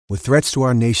With threats to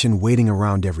our nation waiting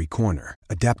around every corner,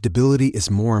 adaptability is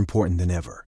more important than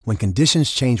ever. When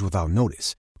conditions change without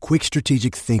notice, quick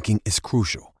strategic thinking is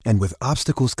crucial. And with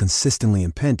obstacles consistently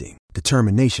impending,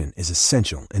 determination is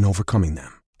essential in overcoming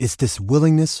them. It's this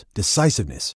willingness,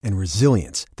 decisiveness, and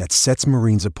resilience that sets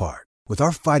Marines apart. With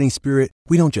our fighting spirit,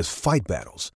 we don't just fight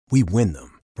battles, we win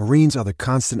them. Marines are the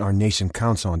constant our nation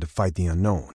counts on to fight the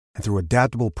unknown. And through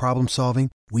adaptable problem solving,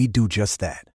 we do just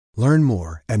that. Learn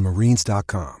more at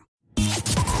marines.com.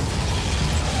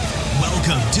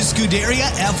 Welcome to Scuderia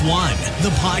F1, the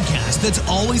podcast that's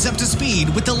always up to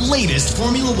speed with the latest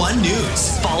Formula One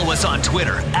news. Follow us on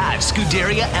Twitter at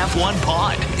Scuderia F1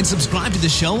 Pod and subscribe to the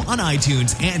show on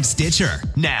iTunes and Stitcher.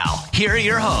 Now, here are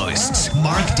your hosts,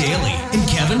 Mark Daly and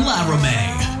Kevin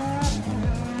Laramie.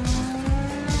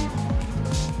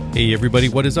 Hey everybody,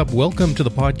 what is up? Welcome to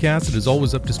the podcast. It is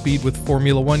always up to speed with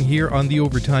Formula One here on the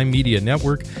Overtime Media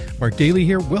Network. Mark Daly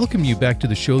here. Welcome you back to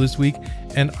the show this week.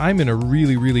 And I'm in a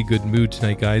really good mood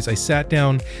tonight, guys. I sat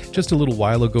down just a little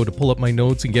while ago to pull up my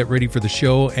notes and get ready for the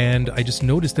show, and I just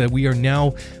noticed that we are now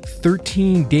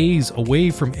 13 days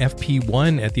away from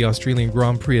FP1 at the Australian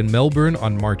Grand Prix in Melbourne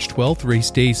on March 12th,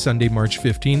 race day Sunday, March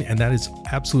 15, and that is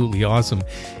absolutely awesome.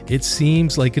 It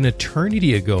seems like an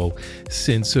eternity ago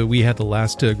since we had the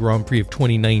last Grand Prix of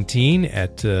 2019 in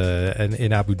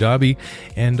Abu Dhabi,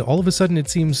 and all of a sudden it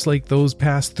seems like those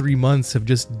past 3 months have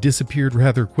just disappeared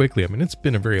rather quickly. I mean, it's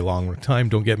been a very long time,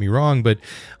 don't get me wrong, but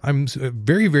I'm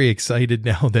very excited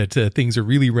now that things are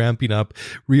really ramping up.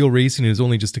 Real racing is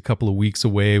only just a couple of weeks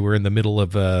away. We're in the middle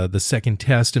of the second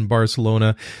test in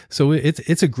Barcelona, so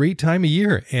it's a great time of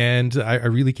year, and I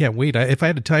really can't wait. If I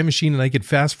had a time machine and I could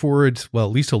fast forward, well,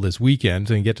 at least till this weekend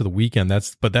and get to the weekend,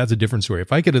 that's a different story.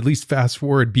 If I could at least fast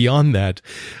forward beyond that,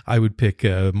 I would pick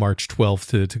March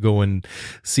 12th to go and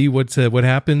see what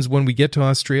happens when we get to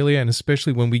Australia, and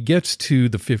especially when we get to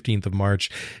the 15th of March.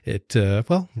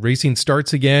 Racing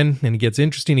starts again, and it gets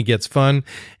interesting, it gets fun,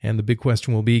 and the big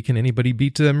question will be, can anybody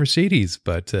beat Mercedes?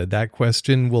 But that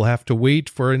question will have to wait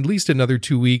for at least another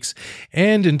 2 weeks,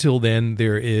 and until then,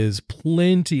 there is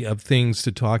plenty of things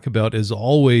to talk about, as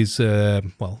always.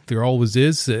 There always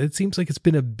is. It seems like it's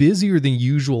been a busier than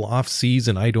usual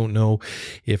off-season. I don't know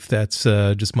if that's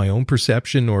just my own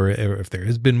perception or if there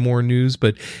has been more news,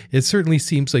 but it certainly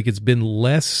seems like it's been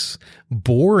less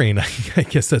boring. I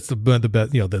guess that's the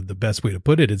best way to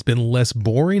put it. It's been less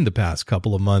boring the past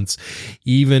couple of months,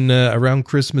 even around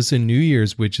Christmas and New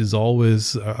Year's, which is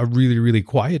always a really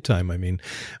quiet time. I mean,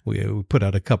 we put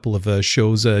out a couple of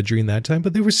shows during that time,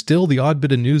 but there was still the odd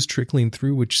bit of news trickling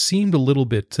through, which seemed a little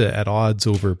bit at odds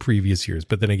over previous years.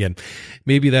 But then again,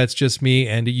 maybe that's just me,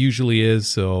 and it usually is,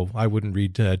 so I wouldn't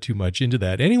read too much into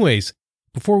that. Anyways,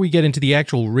 before we get into the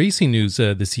actual racing news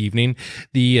this evening,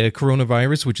 the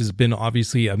coronavirus, which has been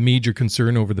obviously a major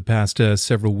concern over the past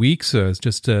several weeks,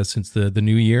 since the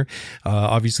new year.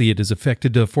 Obviously, it has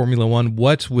affected Formula One.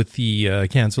 What with the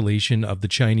cancellation of the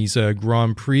Chinese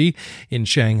Grand Prix in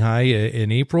Shanghai in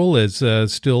April is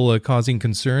still causing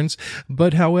concerns.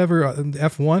 But however,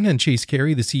 F1 and Chase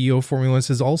Carey, the CEO of Formula One,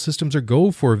 says all systems are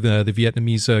go for the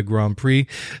Vietnamese Grand Prix,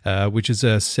 which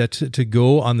is set to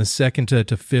go on the 2nd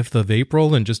to 5th of April.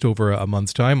 In just over a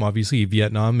month's time. Obviously,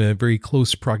 Vietnam, very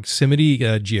close proximity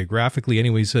geographically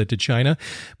anyways to China.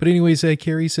 But anyways,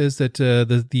 Carey says that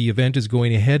the event is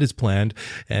going ahead as planned,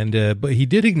 and but he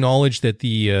did acknowledge that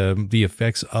the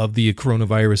effects of the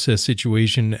coronavirus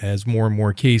situation, as more and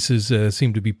more cases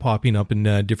seem to be popping up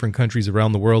in different countries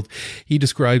around the world, he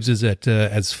describes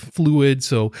as fluid.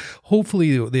 So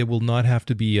hopefully they will not have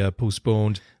to be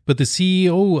postponed. But the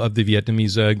CEO of the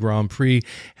Vietnamese Grand Prix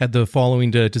had the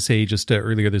following to say just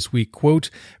earlier this week, quote,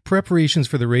 "Preparations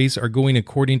for the race are going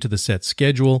according to the set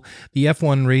schedule. The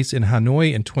F1 race in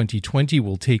Hanoi in 2020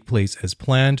 will take place as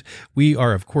planned. We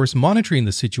are, of course, monitoring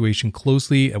the situation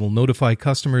closely and will notify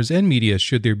customers and media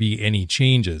should there be any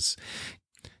changes."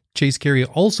 Chase Carey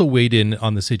also weighed in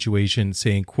on the situation,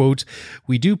 saying, quote,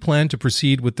 "We do plan to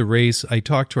proceed with the race. I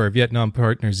talked to our Vietnam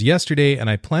partners yesterday, and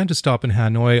I plan to stop in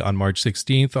Hanoi on March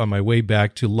 16th on my way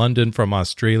back to London from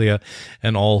Australia,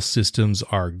 and all systems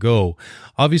are go."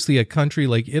 Obviously, a country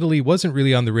like Italy wasn't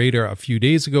really on the radar a few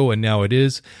days ago, and now it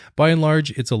is. By and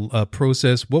large, it's a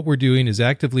process. What we're doing is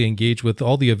actively engage with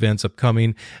all the events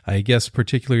upcoming, I guess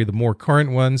particularly the more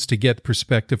current ones, to get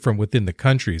perspective from within the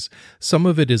countries. Some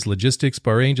of it is logistics.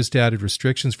 Bahrain just added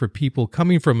restrictions for people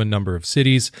coming from a number of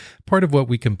cities. Part of what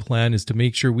we can plan is to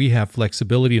make sure we have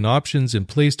flexibility and options in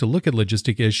place to look at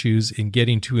logistic issues in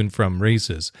getting to and from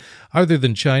races. Other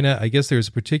than China, I guess there's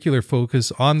a particular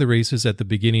focus on the races at the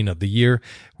beginning of the year.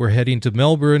 We're heading to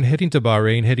Melbourne, heading to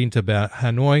Bahrain, heading to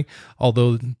Hanoi,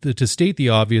 although to state the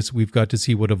obvious, we've got to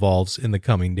see what evolves in the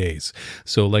coming days.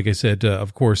 So like I said,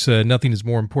 of course, nothing is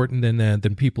more important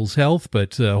than people's health,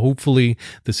 but hopefully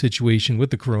the situation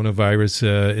with the coronavirus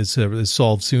is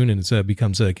solved soon and it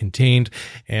becomes contained.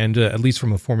 And at least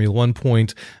from a Formula One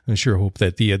point, I sure hope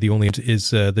that the only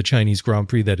is the Chinese Grand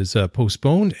Prix that is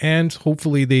postponed, and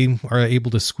hopefully they are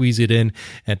able to squeeze it in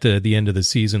at the end of the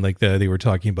season like they were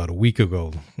talking about a week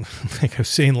ago. Like I was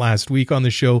saying last week on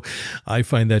the show, I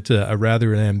find that a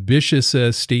rather ambitious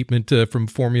statement from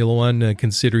Formula One,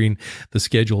 considering the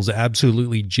schedule's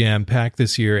absolutely jam-packed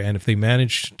this year, and if they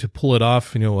manage to pull it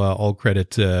off, all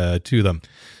credit to them.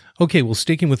 Okay, well,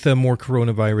 sticking with more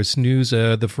coronavirus news,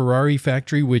 the Ferrari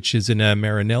factory, which is in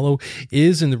Maranello,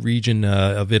 is in the region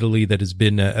of Italy that has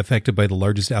been affected by the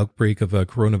largest outbreak of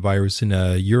coronavirus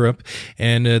in Europe.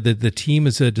 And the team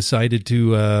has decided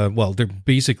to, they're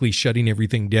basically shutting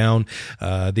everything down.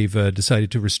 They've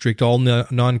decided to restrict all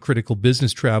non-critical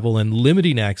business travel and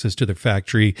limiting access to their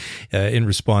factory in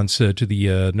response to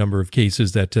the number of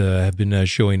cases that have been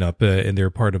showing up in their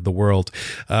part of the world.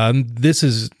 This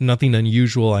is nothing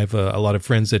unusual. I've a lot of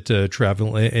friends that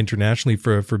travel internationally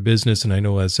for business, and I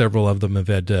know several of them have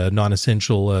had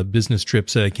non-essential business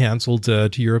trips canceled to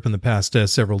Europe in the past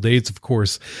several days. Of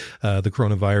course, the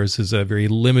coronavirus is very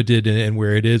limited in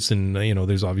where it is, and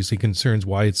there's obviously concerns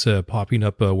why it's popping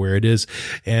up where it is.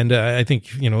 And I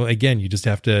think again, you just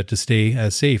have to stay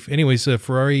safe. Anyways,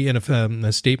 Ferrari in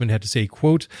a statement had to say,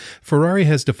 quote, "Ferrari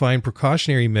has defined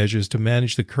precautionary measures to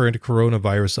manage the current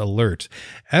coronavirus alert.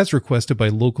 As requested by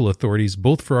local authorities,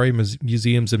 both Ferrari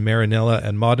museums in Maranello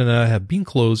and Modena have been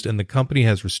closed, and the company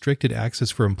has restricted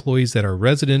access for employees that are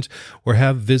resident or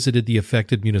have visited the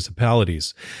affected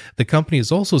municipalities. The company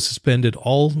has also suspended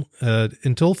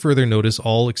until further notice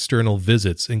all external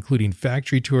visits, including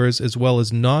factory tours as well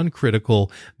as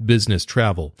non-critical business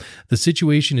travel. The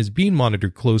situation is being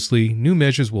monitored closely. New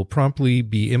measures will promptly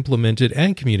be implemented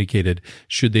and communicated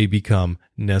should they become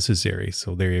necessary."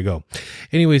 So there you go.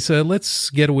 Anyways, let's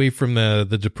get away from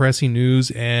the depressing news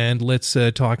and let's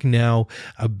talk now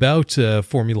about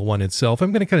Formula One itself.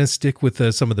 I'm going to kind of stick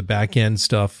with some of the back end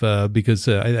stuff because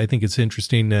I think it's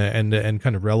interesting and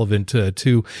kind of relevant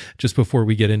too. Just before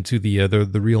we get into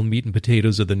the real meat and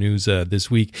potatoes of the news this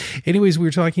week. Anyways, we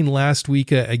were talking last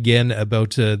week again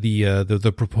about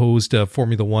the proposed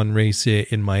Formula One race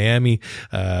in Miami.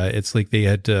 It's like they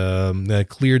had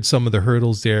cleared some of the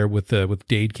hurdles there with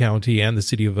Dade County and the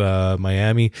city of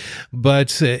Miami,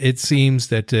 but it seems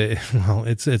that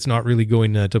it's not really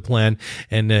going to plan.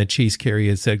 And Chase Carey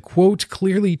has said, quote,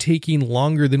 "Clearly taking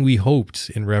longer than we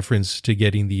hoped," in reference to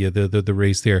getting the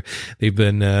race there. They've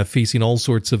been facing all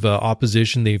sorts of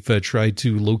opposition. They've tried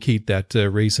to locate that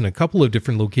race in a couple of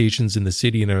different locations in the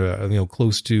city, and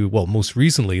close to, well, most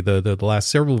recently the last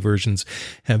several versions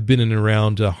have been in and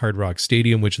around Hard Rock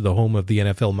Stadium, which is the home of the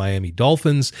NFL Miami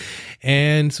Dolphins.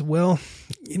 And well,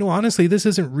 honestly, this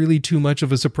isn't really too much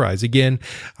of a surprise. Again,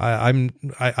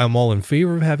 I'm all in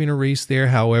favor of having a race there.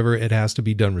 However, it has to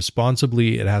be done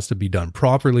responsibly. It has to be done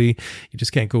properly. You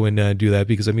just can't go and do that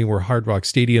because, where Hard Rock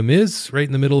Stadium is, right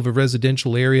in the middle of a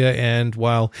residential area, and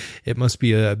while it must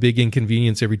be a big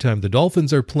inconvenience every time the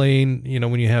Dolphins are playing,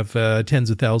 when you have tens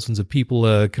of thousands of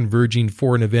people converging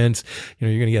for an event,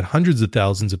 you're going to get hundreds of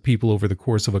thousands of people over the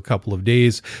course of a couple of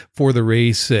days for the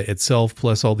race itself,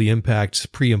 plus all the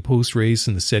impact pre and post race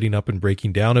and the setting up and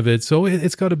breaking down of it. So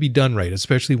it's got to be done right,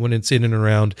 especially when it's in and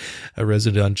around a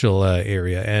residential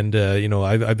area. And,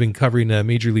 I've been covering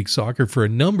Major League Soccer for a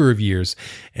number of years,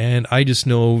 and I just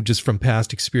know, just from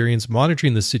past experience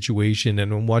monitoring the situation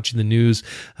and watching the news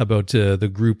about the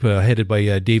group headed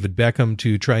by David Beckham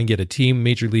to try and get a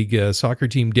Major League Soccer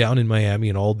team down in Miami,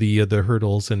 and all the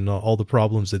hurdles and all the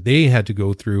problems that they had to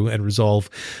go through and resolve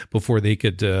before they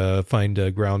could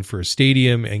find ground for a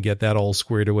stadium and get that all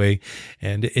squared away.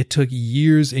 And it took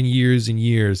years and years and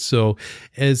years. So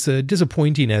as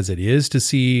disappointing as it is to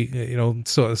see,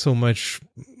 so much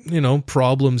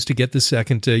problems to get the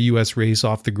second U.S. race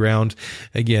off the ground.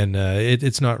 Again,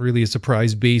 it's not really a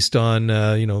surprise based on,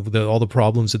 all the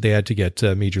problems that they had to get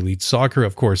Major League Soccer.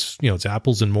 Of course, it's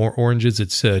apples and more oranges.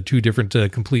 It's two different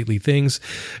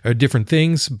different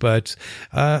things, but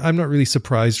I'm not really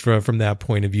surprised from that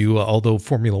point of view, although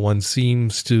Formula One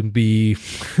seems to be,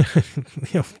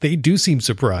 they do seem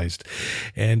surprised.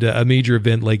 And a major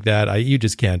event like that, you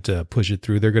just can't push it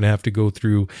through. They're going to have to go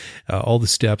through all the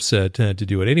steps to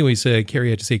do it. Anyways, Kerry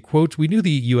had to say, quote, "We knew the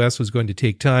U.S. was going to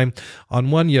take time.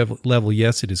 On one level,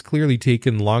 yes, it has clearly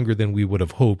taken longer than we would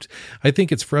have hoped. I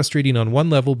think it's frustrating on one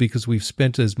level because we've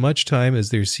spent as much time as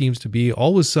there seems to be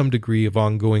always some degree of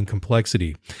ongoing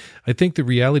complexity. I think the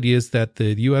reality is that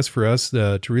the U.S. for us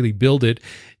to really build it,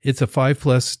 it's a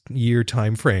 5+ year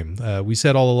time frame. We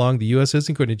said all along the U.S.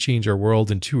 isn't going to change our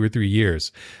world in 2 or 3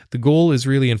 years. The goal is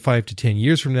really in 5 to 10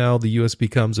 years from now, the U.S.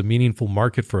 becomes a meaningful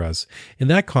market for us. In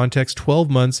that context, 12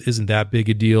 months isn't that big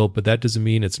a deal, but that doesn't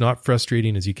mean it's not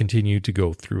frustrating as you continue to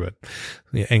go through it."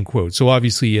 End quote. So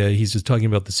obviously he's just talking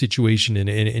about the situation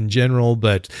in general,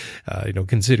 but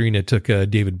considering it took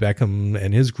David Beckham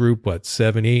and his group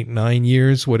 7, 8, 9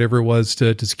 years, whatever it was,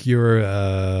 to secure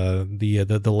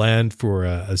the land for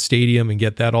a stadium and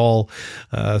get that all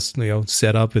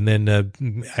set up, and then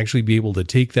actually be able to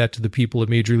take that to the people of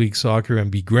Major League Soccer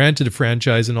and be granted a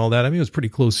franchise and all that. I mean, it was pretty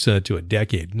close to a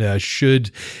decade.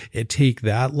 Should it take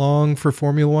that long for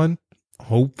Formula One?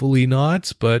 Hopefully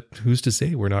not, but who's to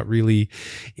say? We're not really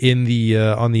in the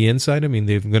on the inside. I mean,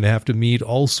 they're going to have to meet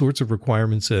all sorts of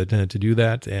requirements to do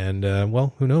that, and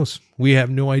who knows? We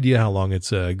have no idea how long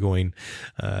it's going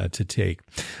to take.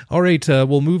 All right,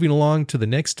 well, moving along to the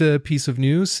next piece of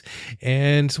news,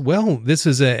 and this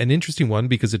is an interesting one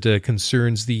because it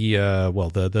concerns the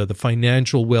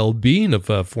financial well-being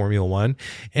of Formula One,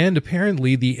 and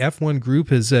apparently the F1 group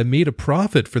has made a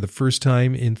profit for the first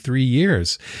time in 3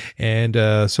 years, and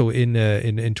so in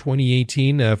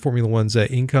 2018, Formula One's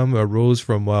income rose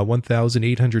from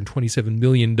 $1,827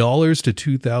 million to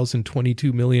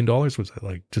 $2,022 million. Was that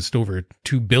like just over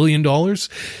 $2 billion?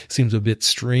 Seems a bit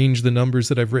strange, the numbers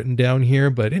that I've written down here,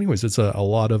 but anyways, it's a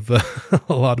lot of a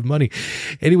lot of money.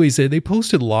 Anyways, they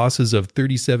posted losses of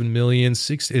 $37 million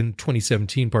in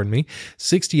 2017,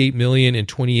 $68 million in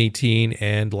 2018,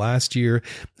 and last year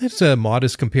that's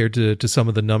modest compared to some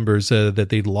of the numbers that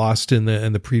they'd lost in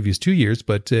the previous 2 years.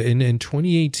 But in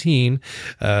 2018,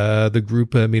 the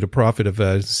group made a profit of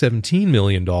 $17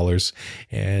 million,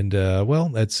 and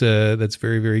that's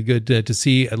very, very good to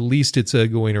see. At least it's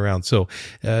going around. So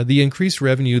the increased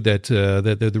revenue that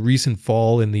the recent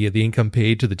fall in the income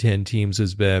paid to the 10 teams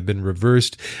has been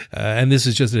reversed, and this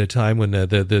is just at a time when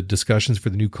the discussions for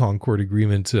the new Concord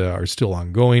agreement are still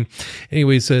ongoing.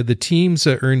 Anyways, the teams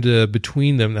earned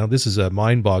between them. Now this is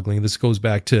mind-boggling. This goes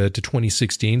back to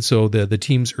 2016. So the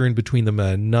teams earned between them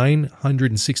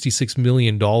 $966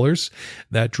 million.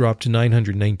 That dropped to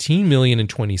 $919 million in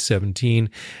 2017,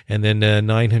 and then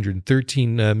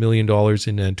 $913 million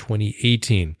in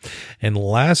 2018. And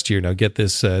last year, now get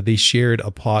this, they shared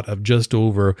a pot of just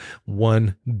over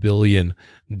 $1 billion.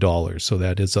 So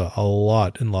that is a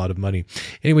lot of money.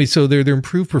 Anyway, so their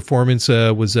improved performance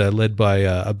was led by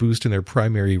a boost in their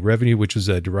primary revenue, which was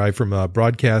derived from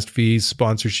broadcast fees,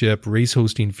 sponsorship, race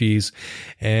hosting fees,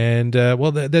 and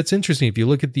that's interesting. If you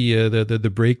look at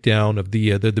the breakdown of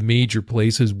the major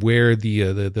places where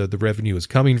the revenue is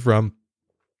coming from.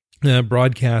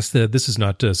 Broadcast, this is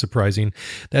not surprising.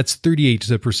 That's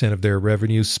 38% of their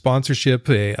revenue. Sponsorship,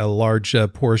 a large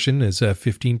portion, is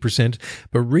 15%.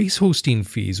 But race hosting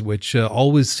fees, which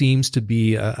always seems to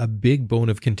be a big bone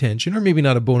of contention, or maybe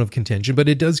not a bone of contention, but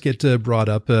it does get brought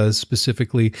up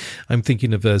specifically. I'm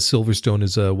thinking of Silverstone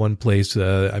as one place.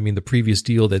 The previous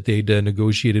deal that they'd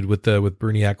negotiated with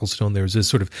Bernie Ecclestone, there was this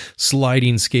sort of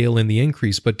sliding scale in the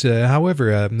increase. But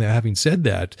however, having said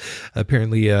that,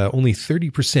 apparently only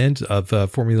 30% of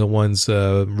Formula One's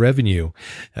revenue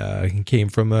came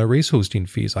from race hosting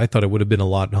fees. I thought it would have been a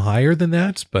lot higher than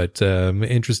that, but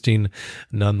interesting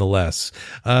nonetheless.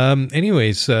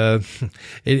 Anyways,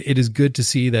 it is good to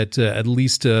see that at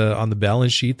least on the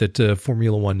balance sheet that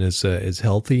Formula One is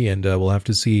healthy, and we'll have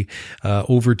to see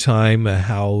over time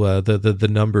how the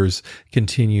numbers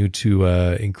continue to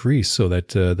increase. So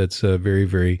that's very,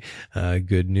 very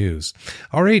good news.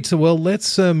 All right, so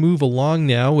let's move along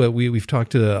now. We've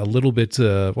talked a little bit,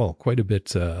 quite a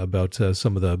bit about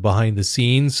some of the behind the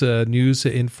scenes news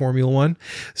in Formula One.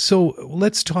 So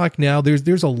let's talk now.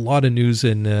 There's a lot of news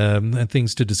and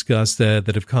things to discuss that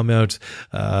have come out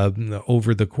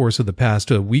over the course of the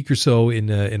past week or so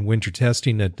in winter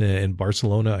testing in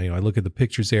Barcelona. I look at the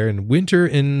pictures there, and winter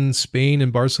in Spain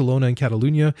and Barcelona and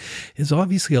Catalunya is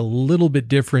obviously a little bit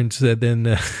different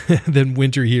than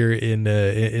winter here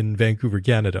in Vancouver,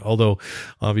 Canada. Although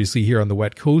obviously here on the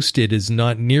wet coast, it is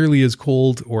not nearly as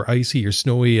cold or icy or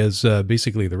snowy as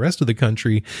basically the rest of the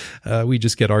country. We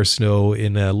just get our snow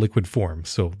in liquid form,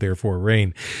 so therefore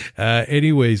rain.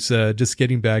 Anyways, just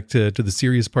getting back to the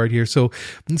serious part here. So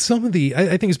some of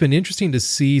I think it's been interesting to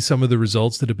see some of the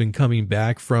results that have been coming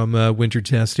back from winter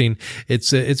testing.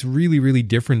 It's really, really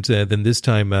different than this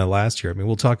time last year. I mean,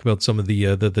 we'll talk about some of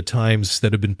the times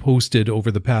that have been posted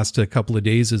over the past couple of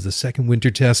days as the second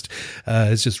winter test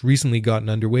has just recently gotten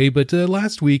underway. But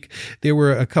last week, there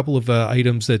were a couple of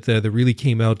items that really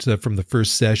came out from the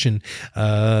first session.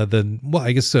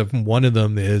 I guess one of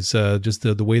them is just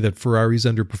the way that Ferrari's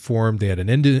underperformed. They had an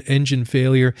engine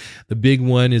failure. The big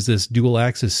one is this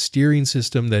dual-axis steering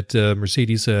system that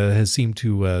Mercedes has seemed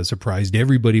to surprised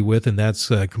everybody with, and that's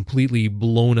completely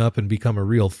blown up and become a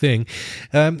real thing.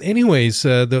 Anyways,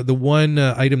 the one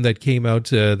item that came out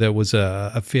that was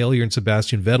a failure in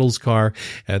Sebastian Vettel's car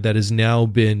that has now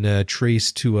been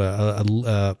traced to a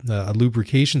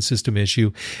lubrication system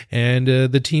issue, and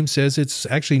the team says it's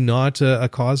actually not a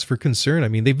cause for concern. I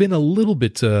mean, they've been a little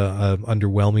bit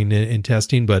underwhelming in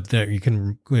testing, but you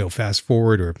can fast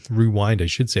forward or rewind, I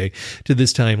should say, to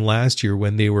this time last year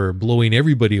when they were blowing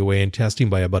everybody away in testing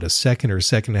by about a second or a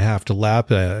second and a half to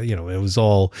lap. It was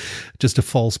all just a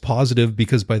false positive,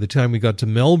 because by the time we got to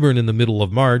Melbourne in the middle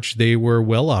of March, they were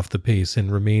well off the pace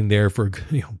and remained there for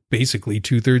basically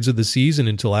 2/3 of the season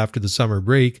until after the summer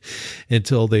break,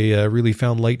 until they really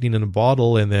found lightning in a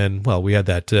bottle. And then, we had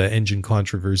that engine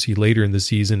controversy later in the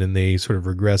season, and they sort of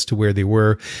regressed to where they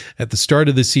were at the start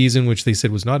of the season, which they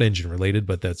said was not engine related,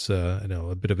 but that's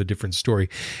a bit of a different story.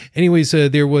 Anyways,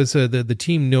 there was the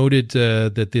team noted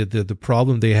that the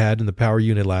problem they had in the power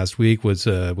unit last week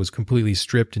was completely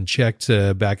stripped and checked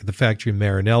back at the factory in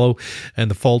Maranello, and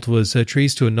the fault was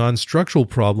traced to a non-structural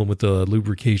problem with the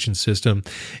lubrication system.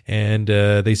 And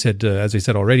they said, as I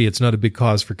said already, it's not a big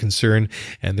cause for concern,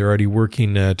 and they're already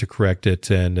working to correct it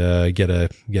and get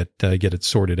it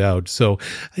sorted out. So,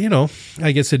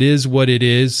 I guess it is what it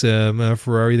is.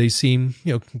 Ferrari, they seem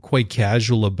quite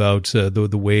casual about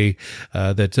the way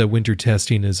that winter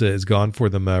testing has gone for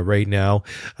them right now.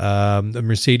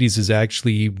 Mercedes has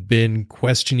actually been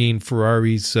questioning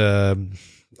Ferrari's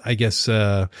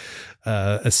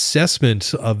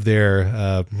assessment of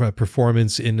their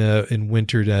performance in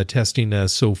winter testing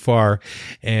so far.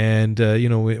 And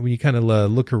when you kind of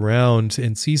look around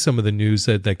and see some of the news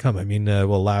that come, I mean,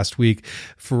 last week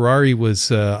Ferrari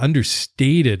was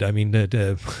understated. I mean,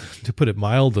 to put it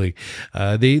mildly,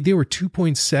 they were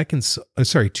 2.6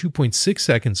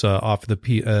 seconds off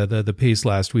the pace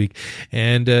last week,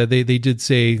 and they did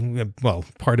say,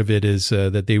 part of it is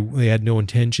that they had no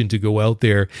intention to go out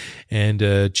there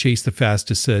and chase the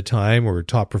fastest time or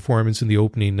top performance in the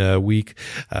opening week.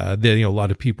 A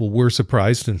lot of people were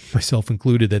surprised, and myself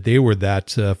included, that they were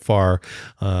that far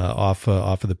off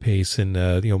of the pace. And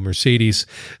Mercedes,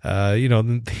 they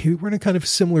were in a kind of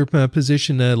similar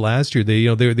position last year. They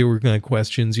were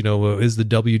questions. Is the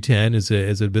W10 is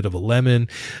it a bit of a lemon?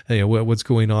 What's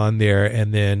going on there?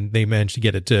 And then they managed to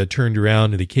get it turned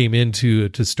around, and they came in to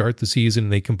start the season,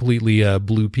 and they completely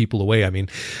blew people away. I mean,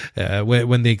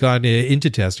 when they got into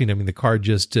testing, the car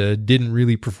just didn't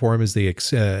really perform as they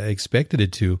expected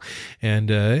it to. And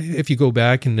if you go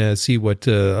back and see what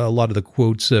a lot of the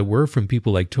quotes were from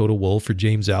people like Toto Wolff or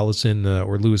James Allison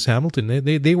or Lewis Hamilton,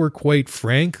 they were quite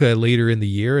frank later in the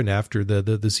year and after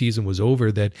the season was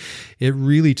over, that it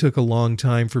really took a long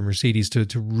time for Mercedes to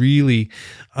really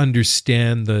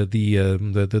understand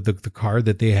the car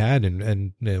that they had,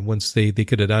 and once they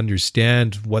could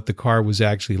understand what the car was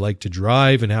actually like to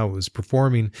drive and how it was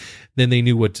performing, then they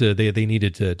knew what they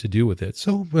needed to do with it.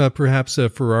 So perhaps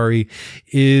Ferrari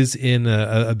is in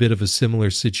a bit of a similar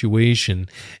situation,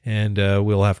 and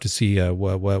we'll have to see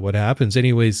what happens.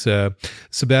 Anyways,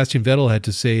 Sebastian Vettel had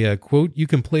to say, quote, "You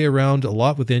can play around a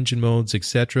lot with engine modes,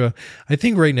 etc. I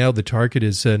think right now the target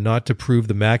is not to prove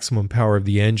the maximum power of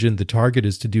the engine. The target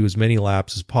is to do as many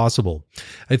laps as possible.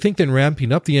 I think then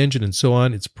ramping up the engine and so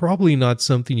on, it's probably not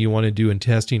something you want to do in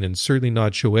testing, and certainly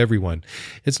not show everyone.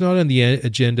 It's not on the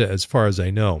agenda as far as I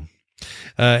know."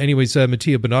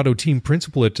 Mattia Binotto, team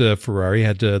principal at Ferrari,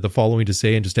 had the following to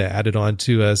say, and just added on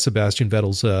to Sebastian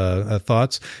Vettel's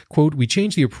thoughts. Quote, "We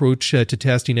changed the approach to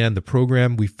testing and the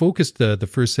program. We focused the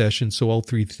first session, so all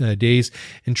 3 days,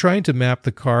 in trying to map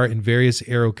the car in various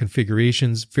aero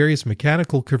configurations, various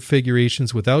mechanical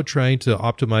configurations, without trying to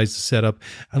optimize the setup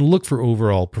and look for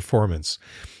overall performance.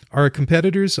 Our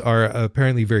competitors are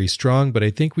apparently very strong, but I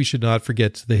think we should not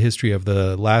forget the history of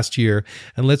the last year,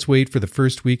 and let's wait for the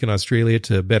first week in Australia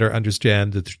to better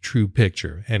understand the true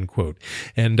picture," end quote.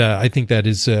 And I think that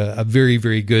is a very,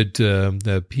 very good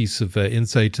piece of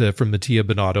insight from Mattia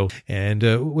Binotto. And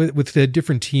with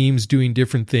different teams doing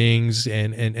different things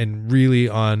and really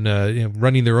on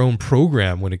running their own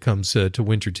program when it comes to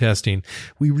winter testing,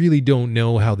 we really don't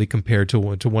know how they compare to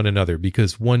one another,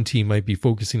 because one team might be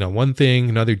focusing on one thing,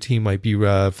 another team might be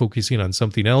focusing on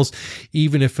something else.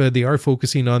 Even if they are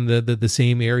focusing on the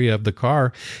same area of the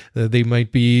car, they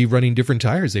might be running different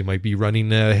tires. They might be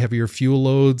running heavier fuel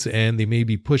loads, and they may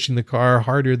be pushing the car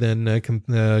harder than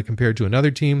compared to another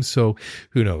team. So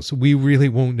who knows? We really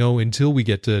won't know until we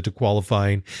get to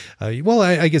qualifying.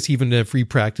 I guess even free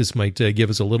practice might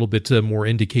give us a little bit more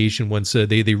indication once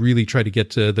they really try to get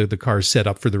the car set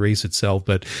up for the race itself.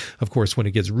 But of course, when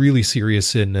it gets really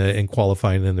serious in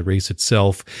qualifying and the race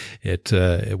itself, it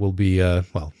will be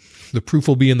the proof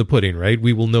will be in the pudding, right?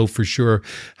 We will know for sure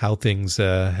how things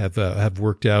have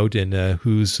worked out and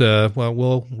who's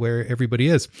where everybody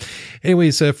is.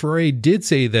 Anyways, Ferrari did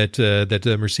say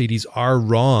that Mercedes are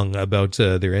wrong about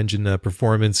their engine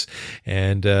performance,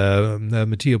 and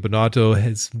Mattia Binotto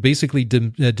has basically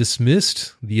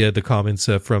dismissed the comments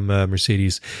from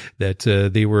Mercedes that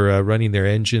they were running their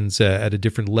engines at a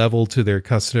different level to their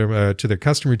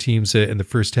customer teams in the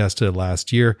first test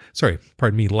last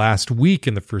week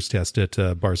in the first test at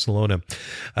Barcelona.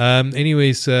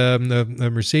 Mercedes.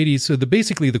 So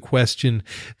the question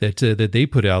that they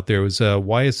put out there was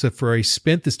why has Ferrari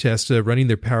spent this test running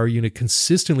their power unit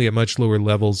consistently at much lower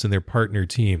levels than their partner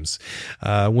teams?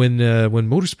 When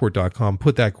Motorsport.com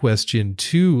put that question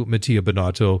to Mattia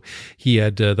Binotto, he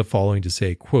had the following to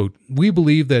say, quote, "We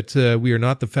believe that we are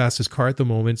not the fastest car at the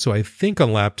moment, so I think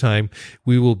on lap time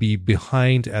we will be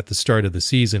behind at the start of the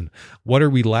season. What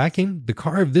are we lacking? The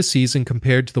car of this season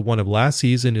compared to the one of last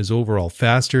season is overall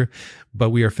faster, but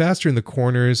we are faster in the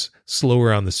corners,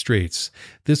 slower on the straights.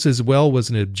 This as well was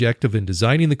an objective in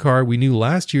designing the car. We knew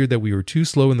last year that we were too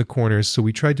slow in the corners, so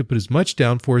we tried to put as much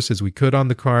downforce as we could on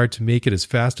the car to make it as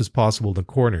fast as possible in the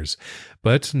corners.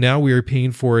 But now we are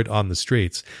paying for it on the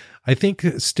straights. I think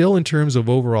still in terms of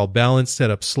overall balance, set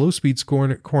up slow speed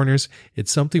corners,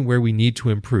 it's something where we need to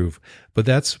improve. But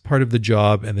that's part of the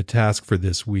job and the task for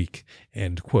this week,"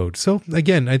 end quote. So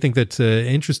again, I think that's an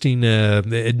interesting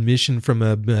admission from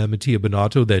Mattia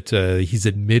Binotto that he's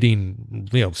admitting,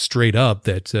 straight up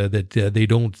that they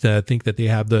don't think that they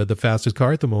have the fastest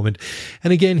car at the moment.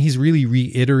 And again, he's really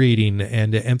reiterating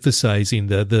and emphasizing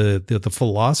the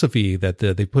philosophy that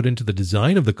they put into the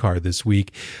design of the car this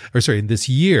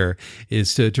year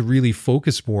is to really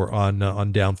focus more on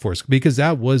downforce, because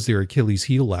that was their Achilles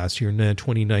heel last year in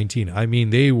 2019. I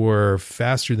mean, they were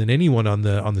faster than anyone on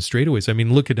the straightaways. I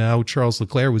mean, look at how Charles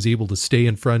Leclerc was able to stay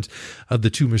in front of the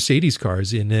two Mercedes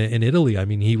cars in Italy. I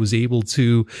mean, he was able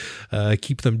to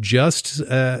keep them just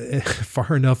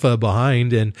far enough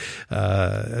behind, and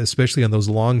especially on those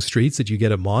long straights that you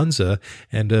get at Monza,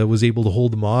 and was able to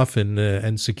hold them off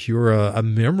and secure a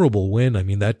memorable win. I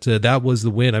mean, that was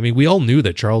the win. I mean, we all knew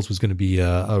that Charles was going to be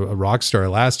a rock star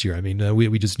last year. I mean,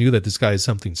 we just knew that this guy is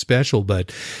something special,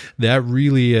 but that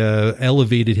really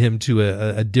elevated him to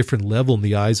a different level in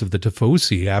the eyes of the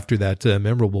Tifosi after that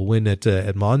memorable win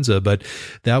at Monza. But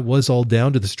that was all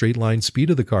down to the straight line speed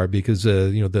of the car, because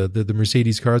the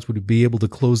Mercedes cars would be able to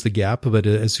close the gap, but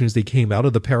as soon as they came out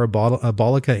of the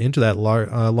Parabolica into that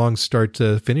long start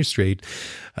finish straight,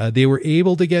 they were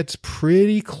able to get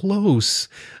pretty close.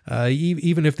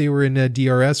 Even if they were in a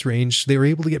DRS range, they were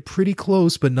able to get pretty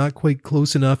close, but not quite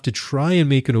close enough to try and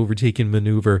make an overtaking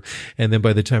maneuver. And then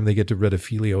by the time they get to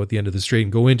Rettifilio at the end of the straight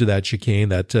and go into that chicane,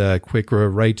 that quick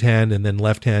right hand and then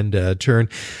left hand turn,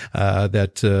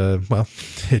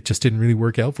 it just didn't really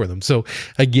work out for them. So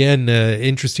again,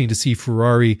 interesting to see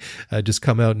Ferrari just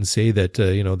come out and say that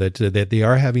that they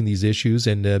are having these issues,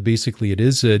 and basically it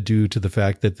is due to the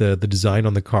fact that the design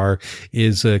on the car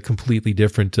is completely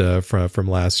different from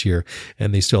last year,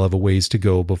 and they still have a ways to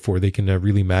go before they can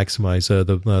really maximize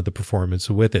the performance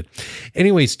with it.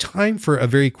 Anyways, time for a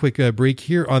very quick break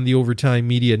here on the Overtime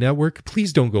Media Network.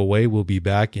 Please don't go away. We'll be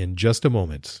back in just a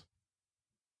moment.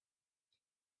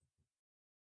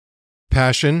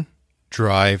 Passion,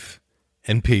 drive,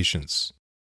 and patience.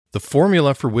 The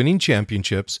formula for winning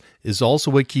championships is also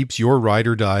what keeps your ride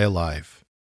or die alive.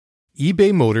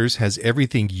 eBay Motors has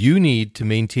everything you need to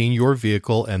maintain your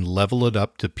vehicle and level it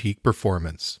up to peak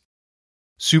performance.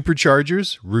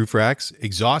 Superchargers, roof racks,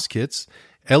 exhaust kits,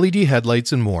 LED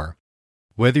headlights, and more.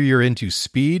 Whether you're into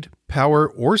speed, power,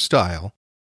 or style,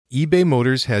 eBay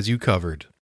Motors has you covered.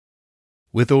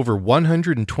 With over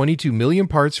 122 million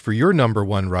parts for your number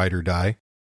one ride or die,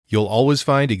 you'll always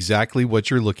find exactly what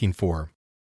you're looking for.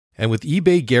 And with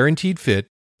eBay Guaranteed Fit,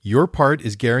 your part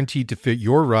is guaranteed to fit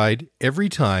your ride every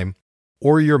time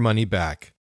or your money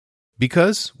back.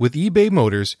 Because with eBay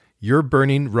Motors, you're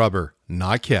burning rubber,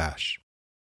 not cash.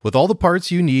 With all the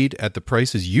parts you need at the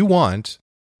prices you want,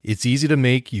 it's easy to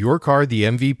make your car the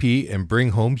MVP and bring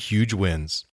home huge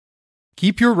wins.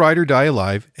 Keep your ride or die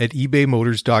alive at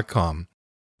ebaymotors.com.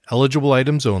 Eligible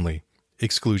items only.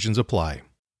 Exclusions apply.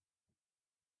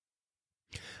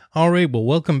 All right, well,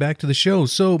 welcome back to the show.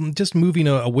 So just moving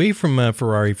away from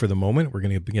Ferrari for the moment, we're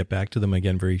going to get back to them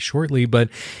again very shortly. But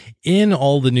in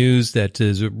all the news that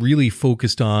is really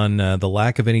focused on the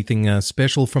lack of anything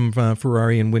special from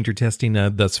Ferrari in winter testing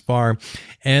thus far,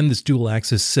 and this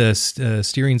dual-axis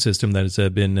steering system that has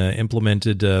been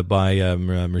implemented by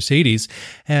Mercedes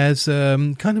has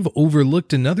kind of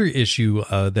overlooked another issue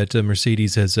that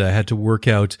Mercedes has had to work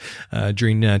out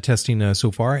during testing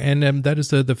so far, and that is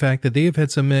the fact that they have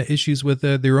had some issues with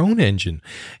their own engine,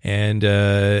 and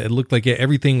it looked like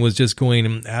everything was just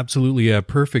going absolutely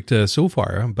perfect so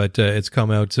far, but it's come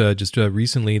out just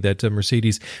recently that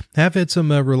Mercedes have had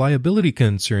some reliability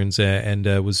concerns and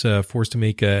was forced to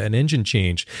make an engine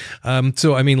change.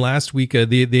 So I mean, last week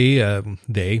they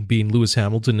being Lewis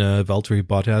Hamilton, Valtteri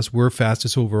Bottas, were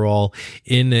fastest overall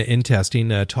in testing,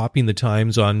 topping the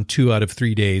times on 2 out of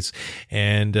 3 days,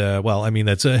 and well, I mean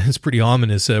that's it's pretty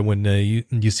ominous when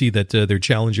you see that their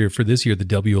challenger for this year, the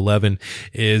W11,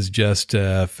 is just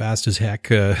fast as heck,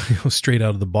 straight out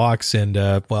of the box. And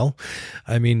well,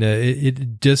 I mean,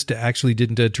 it just actually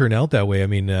didn't turn out that way. I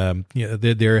mean,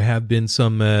 there have been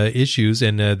some issues,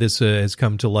 and this has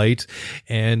come to light.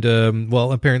 And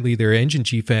well, apparently their engine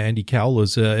chief, Andy Cowell,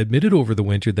 has admitted over the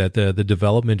winter that the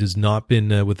development has not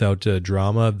been without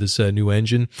drama of this new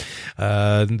engine.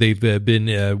 They've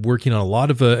been working on a lot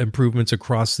of improvements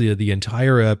across the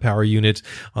entire power unit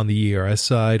on the ERS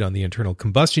side, on the internal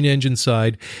combustion engine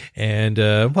side. And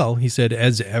well, he said,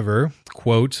 as ever,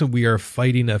 quote, "We are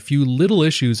fighting a few little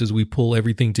issues as we pull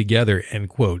everything together," end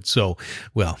quote. So,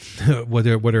 well, what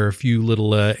are a few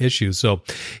little issues? So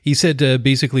he said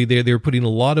basically they're putting a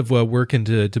lot of work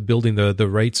into building the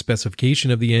right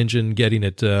specification of the engine, getting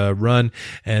it run,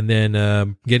 and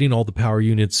then getting all the power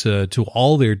units to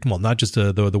all their, well, not just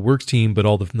the works team, but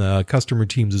all the customer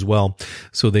teams as well,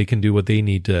 so they can do what they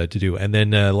need to do. And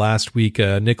then last week,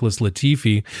 Nicholas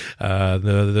Latifi,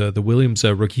 the Williams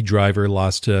rookie driver,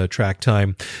 lost track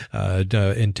time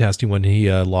in testing when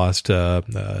he lost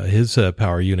his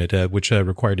power unit, which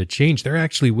required a change. They're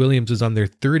actually, Williams is on their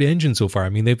third engine so far. I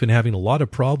mean, they've been having a lot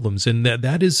of problems, and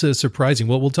that is surprising.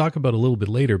 Well, we'll talk about a little bit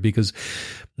later, because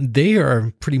they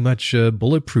are pretty much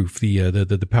bulletproof,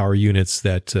 the power units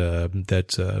that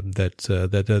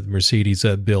Mercedes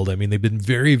build. I mean, they've been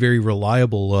very, very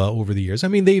reliable over the years. I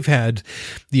mean, they've had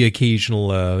the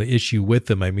occasional issue with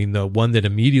them. I mean, the one that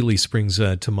immediately springs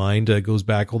to mind goes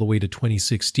back all the way to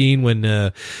 2016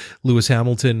 when Lewis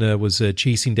Hamilton was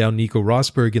chasing down Nico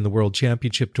Rosberg in the World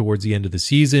Championship towards the end of the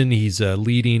season. He's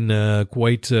leading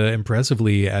quite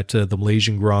impressively at the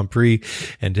Malaysian Grand Prix,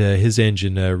 and his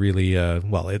engine really,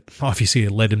 well, it obviously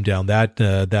led him down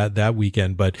that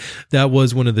weekend, but that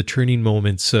was one of the turning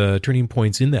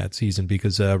points in that season,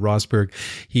 because Rosberg,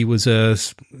 he was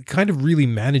kind of really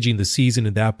managing the season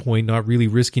at that point, not really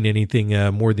risking anything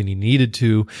more than he needed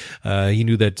to. He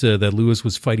knew that Lewis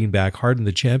was fighting back hard in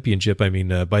the championship. I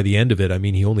mean, by the end of it, I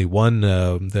mean, he only won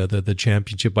the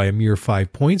championship by a mere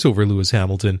 5 points over Lewis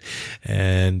Hamilton.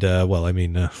 And well, I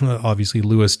mean, obviously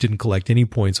Lewis didn't collect any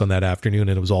points on that afternoon,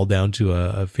 and it was all down to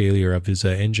a failure of his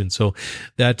engine. So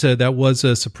that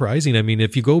was surprising. I mean,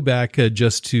 if you go back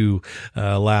just to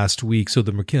last week, so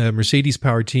the Mercedes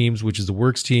power teams, which is the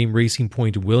works team, Racing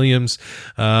Point, and Williams,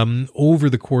 over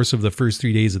the course of the first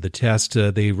 3 days of the test,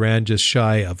 they ran just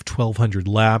shy of 1,200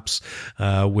 laps,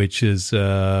 which is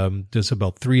just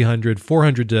about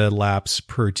 400 laps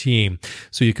per team.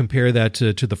 So you compare that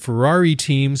to the Ferrari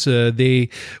teams,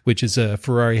 which is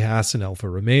Ferrari, Haas, and Alfa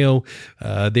Romeo,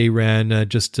 they ran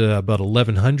just about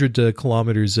 1,100 kilometers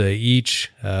kilometers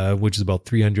each, which is about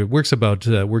 300. Works out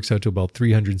to about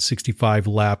 365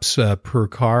 laps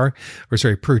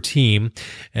per team.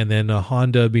 And then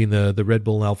Honda, being the Red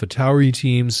Bull and AlphaTauri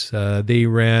teams, they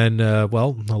ran a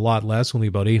lot less, only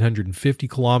about 850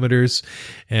 kilometers.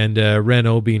 And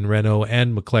Renault, being Renault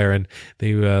and McLaren,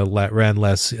 they ran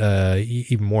less,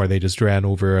 even more. They just ran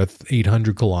over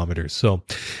 800 kilometers. So,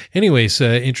 anyways,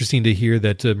 interesting to hear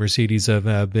that Mercedes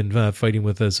have been fighting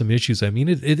with some issues. I mean,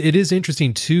 it is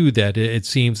interesting too that it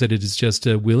seems that it is just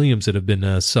Williams that have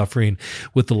been suffering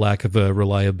with the lack of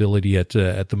reliability at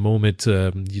the moment.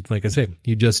 Like I say,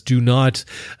 you just do not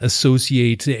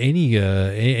associate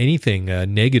anything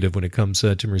negative when it comes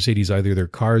to Mercedes, either their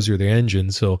cars or their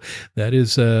engines. So that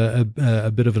is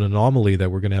a bit of an anomaly that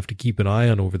we're going to have to keep an eye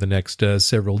on over the next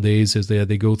several days as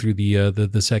they go through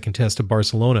the second test of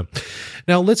Barcelona.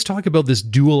 Now let's talk about this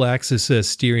dual axis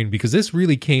steering, because this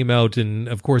really came out, and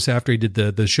of course after I did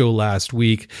the show last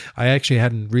week, I actually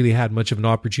hadn't really had much of an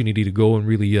opportunity to go and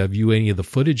really view any of the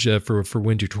footage for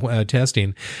winter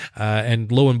testing,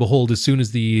 and lo and behold, as soon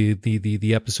as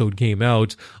the episode came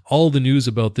out, all the news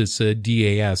about this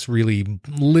DAS really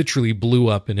literally blew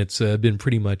up, and it's been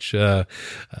pretty much a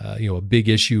big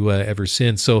issue ever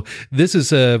since. So this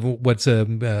is what's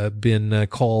been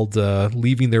called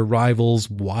leaving their rivals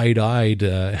wide-eyed,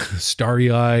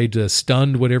 starry-eyed,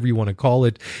 stunned, whatever you want to call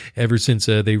it, ever since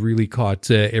they really caught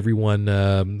everyone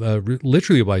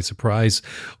literally by surprise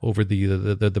over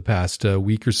the past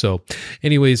week or so.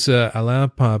 Anyways, Alain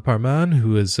Parman,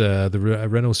 who is the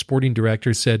Renault sporting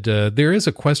director, said there is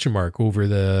a question mark over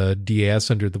the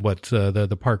DAS under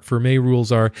the Parc Fermé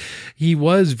rules are. He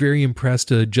was very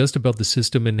impressed just about the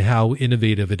system and how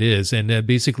innovative it is. And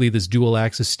basically this dual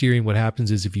axis steering, what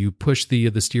happens is if you push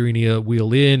the steering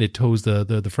wheel in, it tows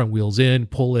the front wheels in,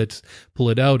 pull it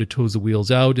out, it tows the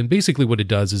wheels out. And basically what it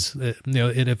does is,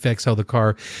 it affects how the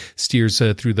car steers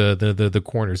through the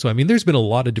corner. So, I mean, there's been a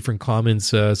lot of different comments.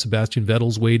 Sebastian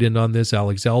Vettel's weighed in on this,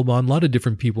 Alex Albon, a lot of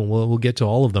different people. We'll get to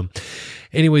all of them.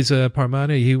 Anyways,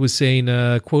 Parmana, he was saying,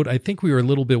 quote, "I think we were a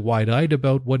little bit wide-eyed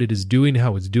about what it is doing,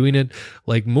 how it's doing it.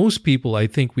 Like most people, I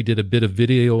think we did a bit of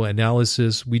video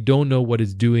analysis. We don't know what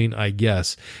it's doing, I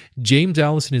guess. James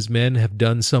Alice and his men have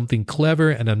done something clever,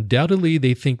 and undoubtedly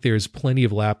they think there's plenty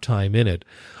of lap time in it.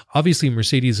 Obviously,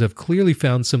 Mercedes have clearly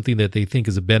found something that they think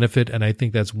is a benefit, and I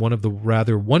think that's one of the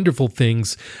rather wonderful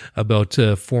things about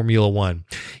Formula One."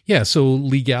 Yeah, so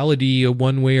legality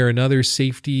one way or another,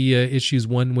 safety issues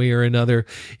one way or another.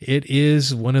 It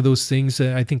is one of those things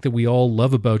I think that we all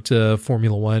love about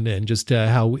Formula One, and just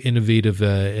how innovative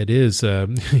it is.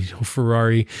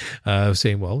 Ferrari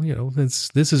saying, well, this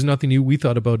is nothing new. We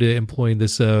thought about employing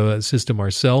this system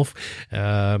ourselves.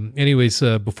 Anyways,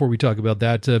 before we talk about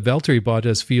that, Valtteri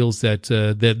Bottas feels that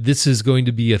this is going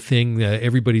to be a thing.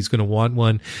 Everybody's going to want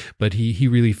one, but he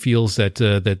really feels that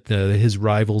his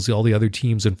rivals, all the other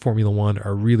teams in Formula One,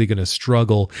 are really going to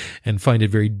struggle and find it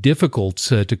very difficult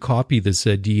to copy this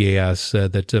DAS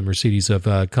that Mercedes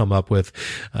have come up with.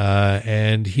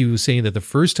 And he was saying that the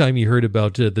first time he heard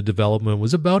about the development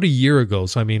was about a year ago.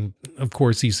 So, I mean, of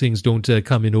course, these things don't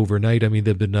come in overnight. I mean,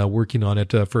 they've been working on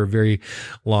it for a very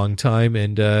long time.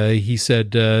 And he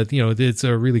said, it's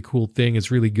a really cool thing. It's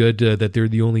really good that they're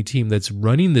the only team that's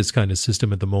running this kind of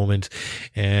system at the moment.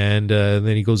 And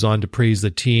then he goes on to praise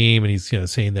the team, and he's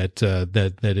saying that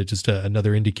it's just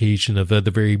another indication of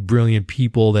the very brilliant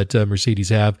people that Mercedes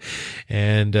have.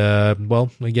 And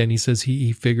again, he says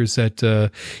he figures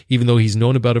that even though he's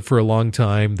known about it for a long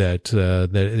time, that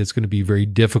it's going to be very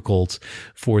difficult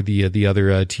for the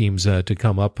other teams to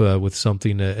come up with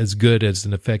something as good, as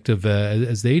an effective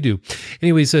as they do.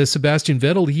 Anyways, Sebastian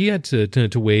Vettel, he had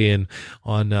to weigh in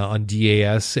on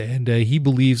DAS, and he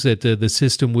believes that the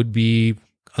system would be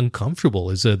uncomfortable,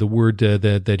 is the word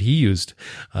that he used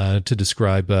to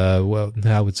describe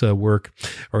how it's work,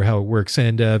 or how it works.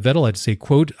 And Vettel had to say,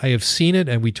 quote, "I have seen it,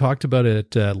 and we talked about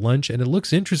it at lunch, and it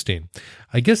looks interesting.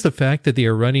 I guess the fact that they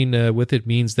are running with it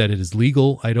means that it is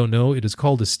legal. I don't know. It is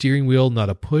called a steering wheel, not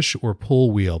a push or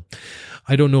pull wheel.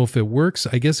 I don't know if it works.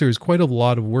 I guess there is quite a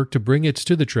lot of work to bring it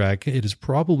to the track. It is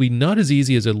probably not as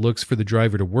easy as it looks for the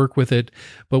driver to work with it,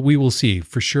 but we will see.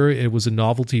 For sure, it was a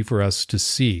novelty for us to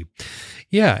see."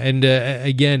 Yeah, and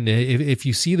again, if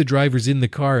you see the drivers in the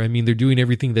car, I mean, they're doing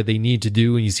everything that they need to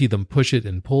do, and you see them push it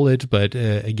and pull it. But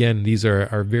again, these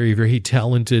are very, very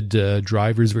talented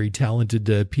drivers, very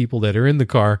talented people that are in the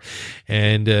car,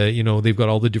 and they've got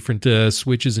all the different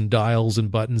switches and dials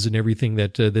and buttons and everything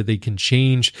that they can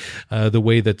change the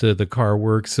way that the car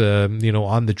works, on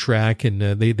the track, and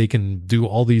they can do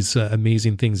all these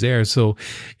amazing things there. So,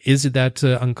 is it that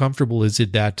uncomfortable? Is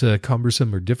it that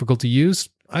cumbersome or difficult to use?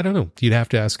 I don't know. You'd have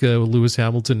to ask Lewis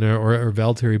Hamilton or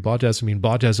Valtteri Bottas. I mean,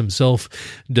 Bottas himself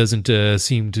doesn't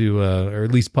seem to, or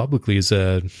at least publicly, is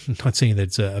not saying that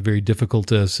it's a very difficult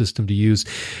system to use.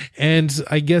 And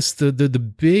I guess the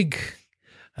big...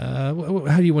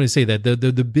 how do you want to say that?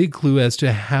 The big clue as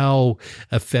to how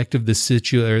effective the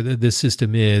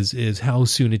system is how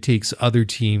soon it takes other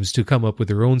teams to come up with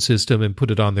their own system and put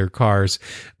it on their cars,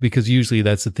 because usually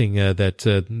that's the thing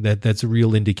that's a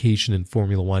real indication in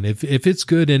Formula One. If it's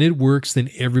good and it works, then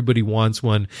everybody wants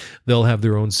one. They'll have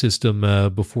their own system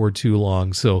before too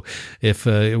long. So if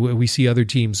we see other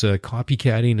teams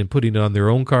copycatting and putting it on their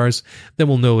own cars, then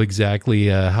we'll know exactly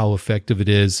how effective it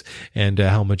is and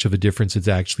how much of a difference it's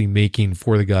actually making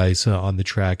for the guys on the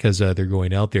track as they're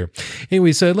going out there.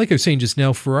 Anyways, like I was saying just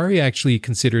now, Ferrari actually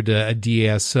considered a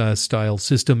DAS style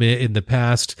system in the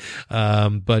past,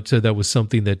 but that was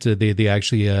something that they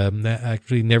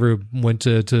actually never went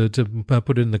to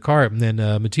put it in the car. And then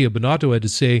Mattia Binotto had to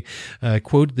say,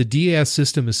 quote, "The DAS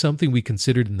system is something we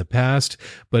considered in the past,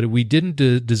 but we didn't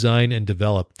design and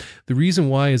develop. The reason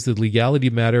why is the legality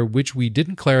matter, which we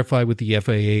didn't clarify with the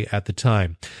FIA at the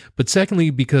time. But secondly,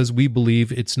 because we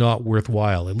believe it's not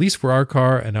worthwhile, at least for our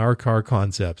car and our car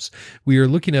concepts. We are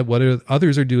looking at what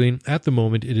others are doing at the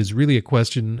moment. It is really a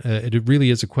question. It really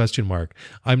is a question mark.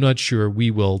 I'm not sure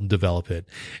we will develop it."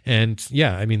 And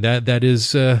yeah, I mean, that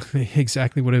is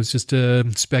exactly what I was just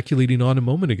speculating on a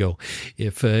moment ago.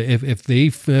 If they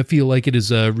feel like it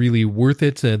is really worth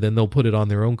it, then they'll put it on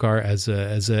their own car as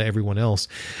everyone else.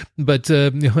 But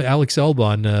Alex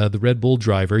Albon, the Red Bull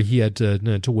driver, he had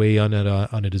to weigh on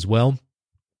it as well.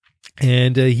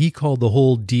 And he called the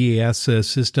whole DAS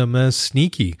system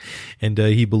sneaky. And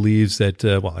he believes that,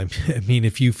 I mean,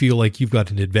 if you feel like you've got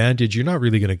an advantage, you're not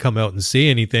really going to come out and say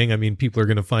anything. I mean, people are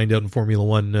going to find out in Formula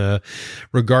One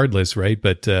regardless, right?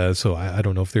 But so I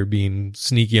don't know if they're being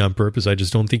sneaky on purpose. I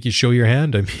just don't think you show your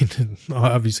hand. I mean,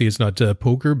 obviously it's not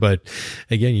poker, but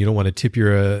again, you don't want to tip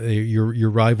your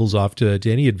rivals off to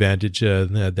any advantage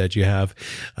that you have.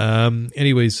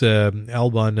 Anyways,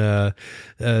 Albon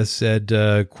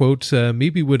said, quote,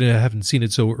 "Maybe we haven't seen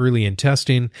it so early in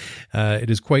testing. It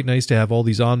is quite nice to have all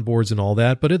these onboards and all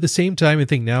that, but at the same time, I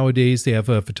think nowadays they have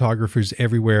photographers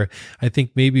everywhere. I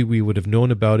think maybe we would have known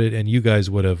about it and you guys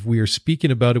would have. We are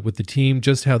speaking about it with the team,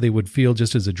 just how they would feel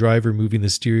just as a driver moving the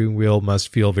steering wheel must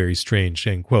feel very strange,"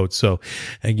 end quote. So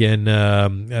again,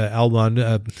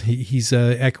 Albon, he's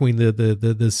echoing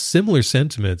the similar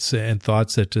sentiments and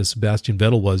thoughts that Sebastian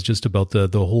Vettel was just about the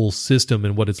whole system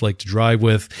and what it's like to drive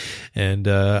with. And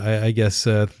I guess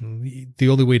the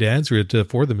only way to answer it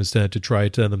for them is to try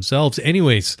it themselves.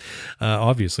 Anyways,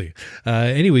 obviously.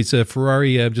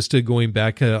 Ferrari, just going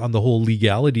back on the whole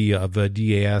legality of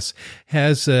DAS,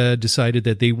 has decided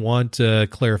that they want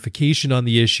clarification on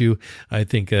the issue. I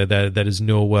think that is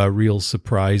no real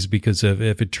surprise, because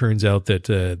if it turns out that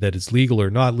it's legal or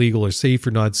not legal, or safe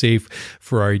or not safe,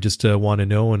 Ferrari just want to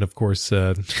know. And of course,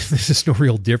 this is no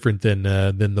real different than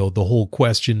the whole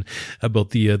question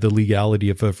about the legality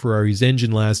of Ferrari's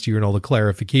engine last year and all the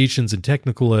clarifications and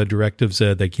technical directives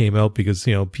that came out, because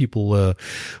people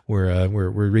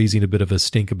were raising a bit of a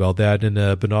stink about that. And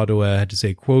Binotto had to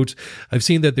say, quote, "I've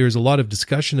seen that there's a lot of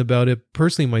discussion about it.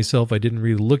 Personally, myself, I didn't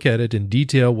really look at it in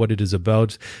detail, what it is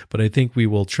about, but I think we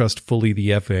will trust fully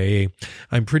the FIA.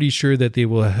 I'm pretty sure that they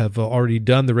will have already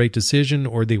done the right decision,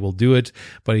 or they will do it,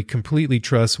 but I completely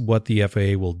trust what the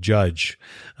FIA will judge.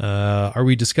 Are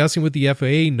we discussing with the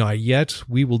FIA? Not yet.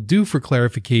 We will do for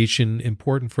clarification,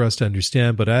 important for us to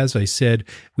understand, but as I said,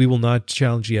 we will not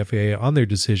challenge the FIA on their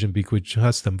decision, because we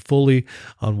trust them fully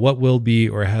on what will be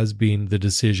or has been the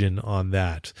decision on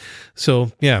that."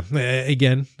 So yeah,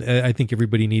 again, I think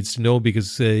everybody needs to know,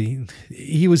 because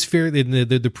he was fair in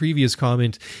the previous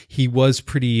comment. He was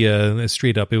pretty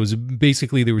straight up. It was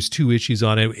basically, there was two issues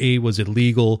on it. A, was it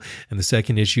legal? And the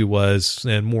second issue was,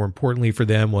 and more importantly for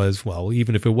them, was, well,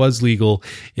 even if it was legal,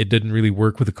 it didn't really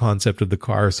work with the concept of the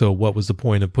car. So what was the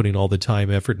point of putting all the time,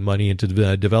 effort, and money into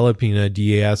developing a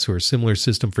DAS or a similar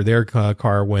system for their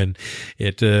car when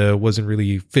it wasn't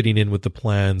really fitting in with the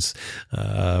plans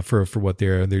for what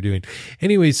they're doing?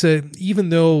 Anyways, even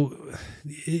though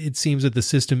it seems that the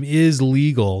system is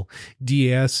legal,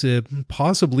 DAS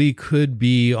possibly could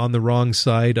be on the wrong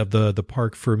side of the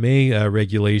Parc Fermé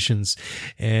regulations.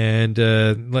 And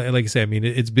like I say, I mean,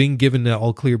 it's been given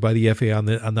all clear by the FAA on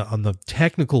the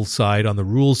technical side, on the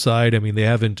rule side. I mean, they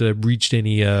haven't breached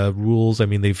any rules. I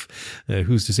mean, they've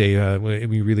who's to say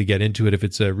we really get into it if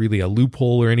it's really a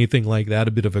loophole or anything like that,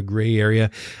 a bit of a gray area.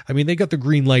 I mean, they got the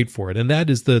green light for it, and that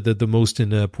is the most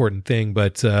important thing.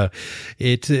 But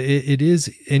it it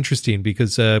is interesting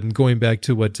because going back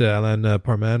to what Alain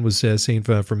Parman was saying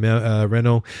from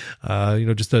Renault,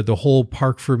 just the whole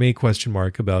Parc Fermé question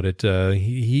mark about it.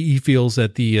 He feels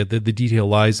that the detail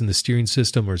lies in the steering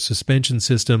system or suspension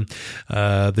system.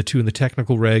 The two in the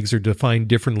technical regs are defined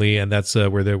differently, and that's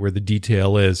where the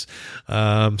detail is.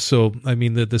 So, I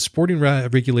mean, the sporting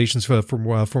regulations for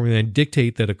Formula 1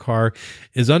 dictate that a car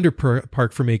is under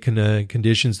Parc Fermé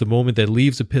conditions the moment that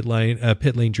leaves a pit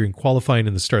lane during qualifying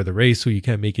and the start of the race, so you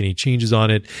can't make any changes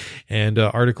on it. And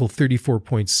Article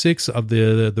 34.6 of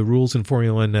the rules in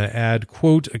Formula 1 add,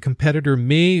 quote, a competitor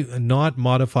may not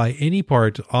modify any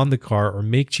part on the car or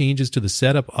make changes to the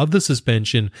setup of the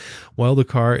suspension while the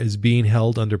car is being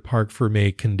held under Parc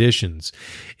Fermé conditions.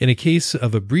 In a case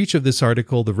of a breach of this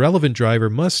article, the relevant driver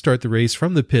must start the race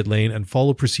from the pit lane and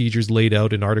follow procedures laid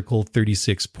out in Article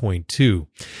 36.2.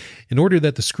 In order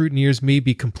that the scrutineers may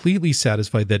be completely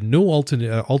satisfied that no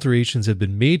alterations have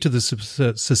been made to the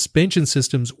suspension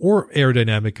systems or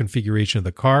aerodynamic configuration of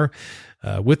the car,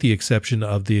 with the exception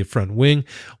of the front wing,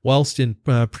 whilst in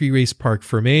pre-race Parc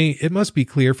Fermé, it must be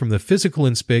clear from the physical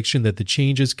inspection that the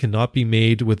changes cannot be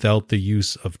made without the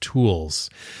use of tools.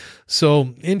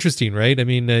 So interesting, right? I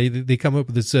mean, they come up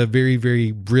with this very,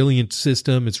 very brilliant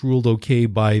system. It's ruled okay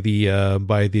by the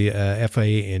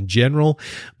FIA in general,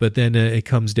 but then it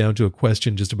comes down to a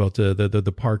question just about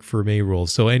the Parc Fermé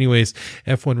rules. So, anyways,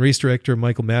 F1 race director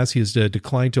Michael Massey has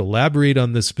declined to elaborate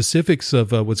on the specifics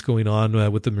of what's going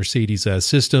on with the Mercedes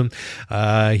system.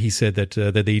 He said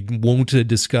that they won't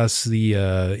discuss the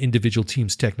individual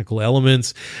team's technical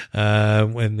elements,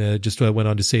 and just went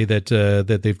on to say that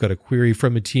they've got a query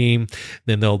from a team.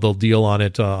 Then they'll deal on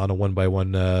it on a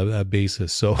one-by-one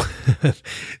basis. So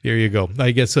there you go.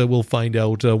 I guess we'll find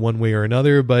out one way or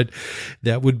another, but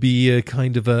that would be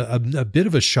kind of a bit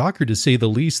of a shocker, to say the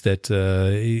least, that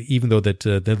even though that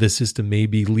the system may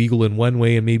be legal in one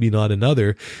way and maybe not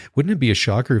another, wouldn't it be a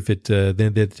shocker if it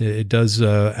it does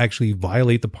actually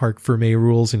violate the Parc Fermé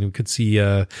rules, and you could see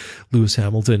Lewis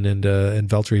Hamilton and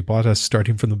Valtteri Bottas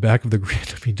starting from the back of the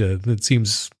grid? I mean, it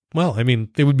seems... Well, I mean,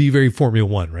 it would be very Formula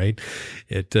 1, right?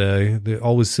 It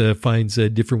always finds a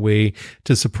different way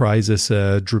to surprise us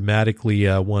dramatically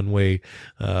one way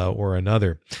or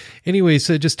another. Anyways,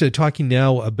 just talking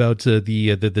now about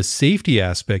the safety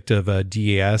aspect of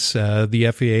DAS.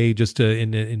 The FAA, just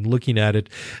in looking at it,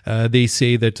 they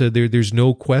say that there's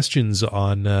no questions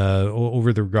on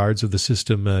over the regards of the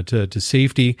system to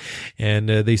safety, and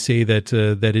they say that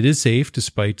it is safe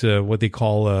despite what they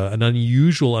call an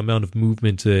unusual amount of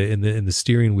movement in the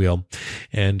steering wheel.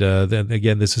 And then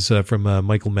again, this is from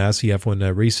Michael Massey,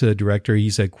 F1 race director. He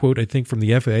said, quote, I think from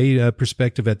the FAA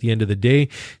perspective, at the end of the day,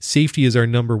 safety is our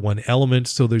number one element.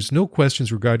 So there's no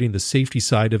questions regarding the safety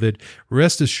side of it.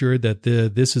 Rest assured that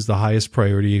this is the highest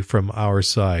priority from our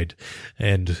side.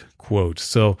 And quote.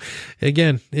 So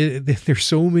again, there's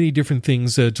so many different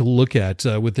things to look at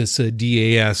with this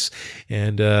DAS,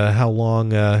 and how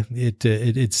long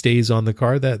it stays on the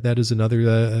car. That is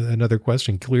another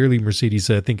question. Clearly, Mercedes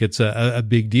think it's a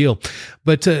big deal.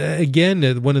 But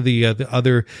again, one of the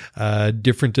other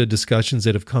different discussions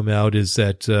that have come out is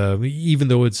that even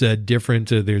though it's different,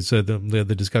 there's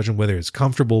the discussion whether it's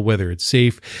comfortable, whether it's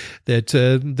safe. That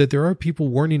there are people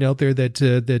warning out there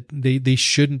that they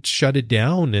shouldn't shut it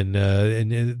down, and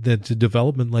that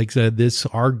development like this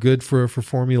are good for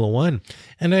Formula 1.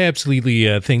 And I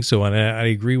absolutely think so, and I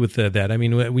agree with that. I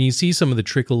mean, when you see some of the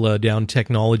trickle down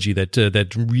technology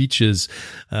that reaches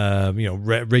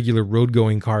regular road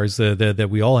going cars that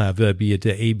we all have, be it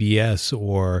ABS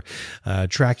or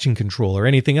traction control or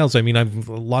anything else. I mean, a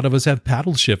lot of us have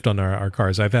paddle shift on our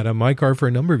cars. I've had on my car for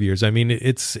a number of years. I mean,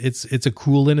 it's a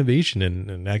cool innovation,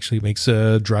 and actually makes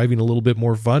driving a little bit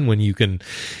more fun when you can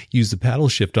use the paddle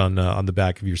shift on the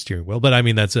back of your steering wheel. But I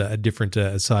mean, that's a different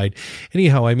aside.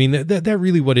 Anyhow, I mean, that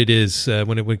really what it is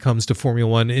when it comes to Formula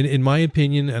 1. In my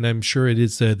opinion, and I'm sure it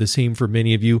is the same for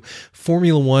many of you,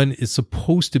 Formula 1 is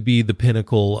supposed to be the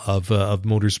pinnacle of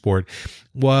motorsport.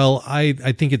 While I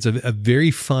think it's a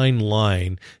very fine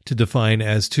line to define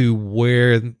as to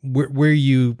where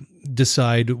you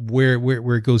decide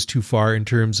where it goes too far in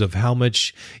terms of how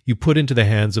much you put into the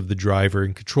hands of the driver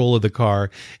and control of the car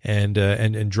and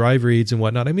driver aids and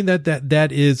whatnot. I mean, that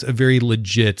is a very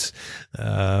legit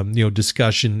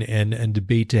discussion and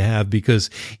debate to have, because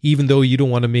even though you don't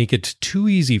want to make it too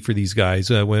easy for these guys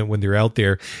when they're out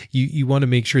there, you want to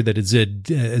make sure that it's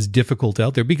as difficult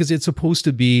out there, because it's supposed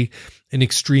to be an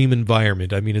extreme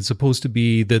environment. I mean, it's supposed to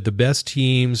be the best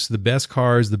teams, the best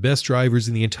cars, the best drivers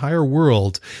in the entire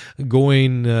world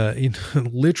going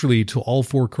literally to all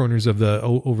four corners of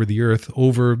over the earth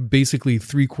over basically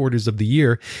 3/4 of the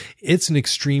year. It's an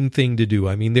extreme thing to do.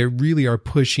 I mean, they really are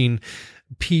pushing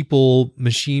people,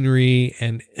 machinery,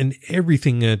 and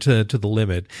everything to the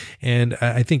limit. And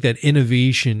I think that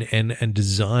innovation and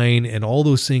design and all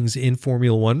those things in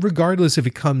Formula One, regardless if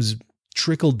it comes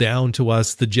trickle down to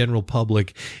us, the general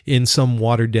public, in some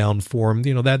watered down form,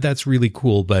 that's really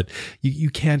cool. But you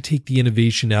can't take the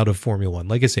innovation out of Formula One.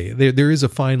 Like I say, there is a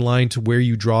fine line to where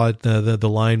you draw the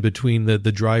line between the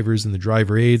drivers and the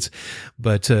driver aids.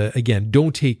 But again,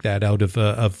 don't take that out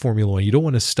of Formula One. You don't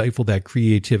want to stifle that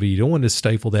creativity. You don't want to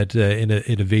stifle that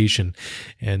innovation.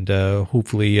 And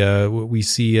hopefully we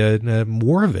see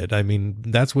more of it. I mean,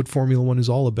 that's what Formula One is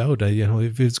all about.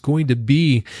 If it's going to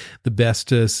be the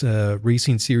best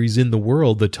racing series in the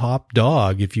world, the top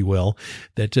dog, if you will,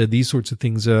 that these sorts of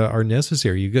things are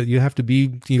necessary. You got to be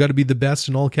the best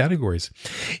in all categories.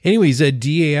 Anyways,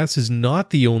 DAS is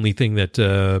not the only thing that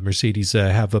Mercedes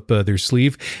have up their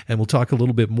sleeve, and we'll talk a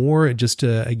little bit more just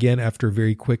again after a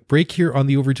very quick break here on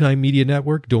the Overtime Media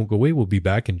Network. Don't go away. We'll be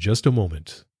back in just a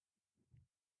moment.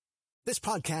 This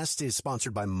podcast is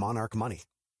sponsored by Monarch Money.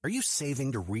 Are you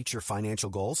saving to reach your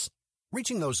financial goals?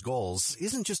 Reaching those goals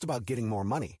isn't just about getting more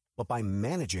money, but by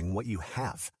managing what you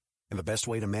have. And the best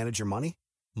way to manage your money?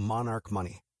 Monarch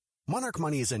Money. Monarch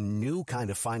Money is a new kind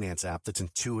of finance app that's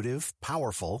intuitive,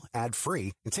 powerful,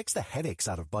 ad-free, and takes the headaches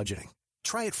out of budgeting.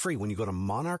 Try it free when you go to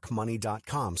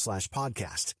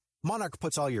monarchmoney.com/podcast. Monarch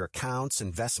puts all your accounts,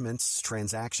 investments,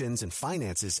 transactions, and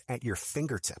finances at your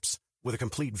fingertips. With a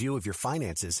complete view of your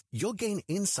finances, you'll gain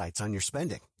insights on your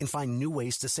spending and find new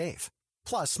ways to save.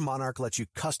 Plus, Monarch lets you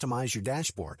customize your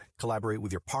dashboard, collaborate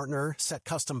with your partner, set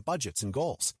custom budgets and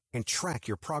goals, and track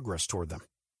your progress toward them.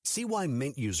 See why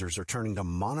Mint users are turning to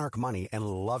Monarch Money and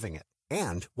loving it,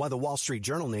 and why the Wall Street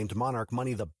Journal named Monarch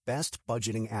Money the best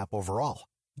budgeting app overall.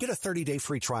 Get a 30-day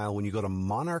free trial when you go to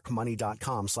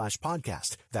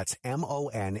monarchmoney.com/podcast. That's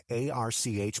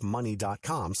MONARCH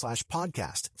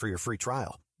money.com/podcast for your free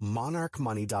trial.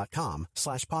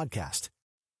 monarchmoney.com/podcast.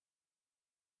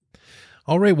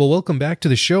 All right, well, welcome back to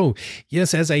the show.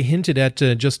 Yes, as I hinted at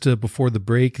just before the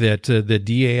break, that the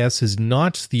DAS is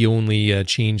not the only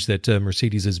change that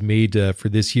Mercedes has made for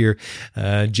this year.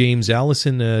 James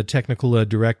Allison, technical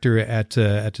director at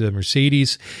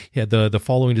Mercedes, had the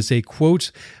following to say,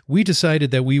 quote, "We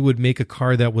decided that we would make a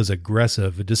car that was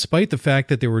aggressive. Despite the fact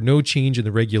that there were no change in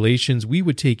the regulations, we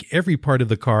would take every part of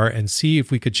the car and see if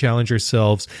we could challenge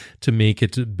ourselves to make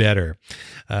it better."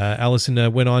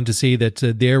 Allison went on to say that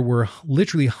there were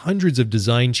literally hundreds of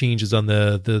design changes on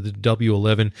the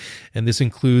W11, and this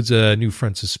includes a new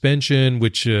front suspension,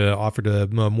 which offered a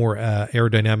more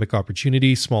aerodynamic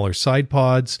opportunity, smaller side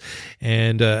pods,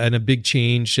 and a big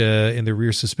change in the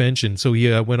rear suspension. So he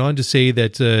went on to say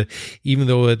that even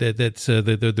though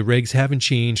the regs haven't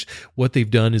changed, what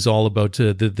they've done is all about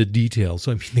the details.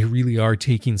 So I mean, they really are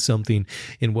taking something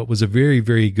in what was a very,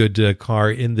 very good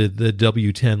car in the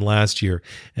W10 last year,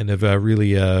 and have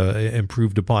really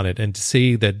improved upon it. And to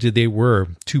say that they were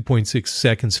 2.6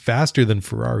 seconds faster than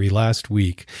Ferrari last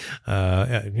week,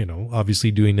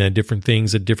 obviously doing different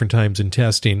things at different times in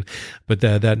testing, but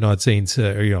that not saying,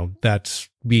 that's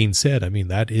being said, I mean,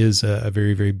 that is a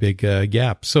very, very big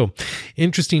gap. So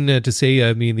interesting to say.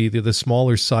 I mean, the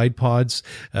smaller side pods,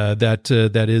 that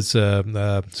is,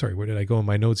 sorry, where did I go in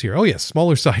my notes here? Oh yes,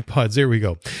 smaller side pods. There we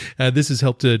go. This has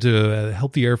helped to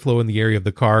help the airflow in the area of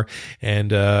the car.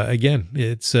 And again,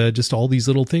 it's just all these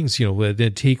little things,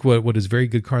 take what is a very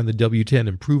good car in the W10,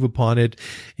 improve upon it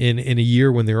in a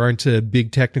year when there aren't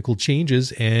big technical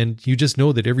changes. And you just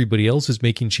know that everybody else is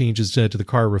making changes to the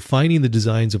car, refining the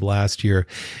designs of last year.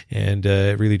 And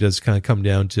it really does kind of come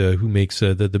down to who makes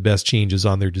the best changes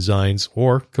on their designs,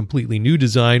 or completely new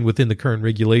design within the current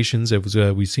regulations, as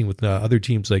we've seen with other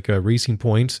teams like Racing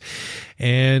Point.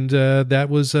 And that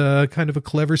was kind of a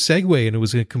clever segue, and it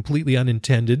was completely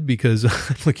unintended, because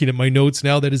looking at my notes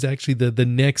now, that is actually the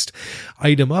next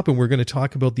item up, and we're going to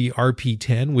talk about the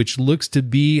RP10, which looks to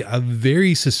be a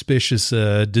very suspicious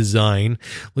design.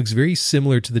 Looks very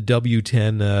similar to the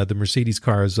W10, the Mercedes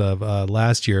cars of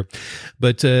last year.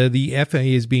 But the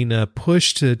FIA is being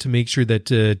pushed to make sure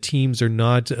that teams are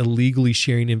not illegally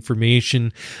sharing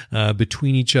information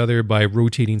between each other by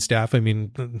rotating staff. I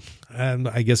mean,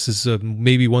 I guess this is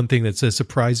maybe one thing that's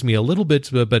surprised me a little bit,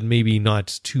 but maybe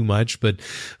not too much. But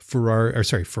Ferrari,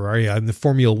 the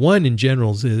Formula One in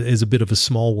general is a bit of a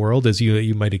small world, as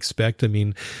you might expect. I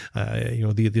mean,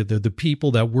 the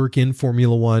people that work in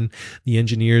Formula One, the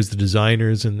engineers, the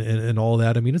designers, and all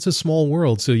that. I mean, it's a small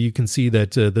world, so you can see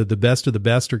that the best of the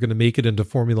best are going to make it into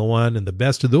Formula One, and the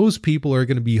best of those people are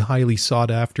going to be highly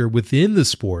sought after within the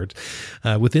sport,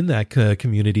 within that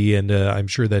community. And I'm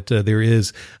sure that there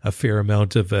is a fair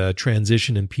amount of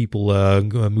transition and people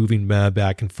moving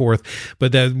back and forth.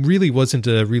 But that really wasn't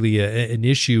really an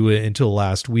issue until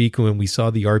last week when we saw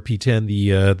the RP10,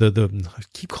 the I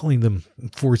keep calling them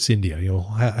Force India,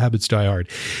 habits die hard.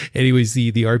 Anyways,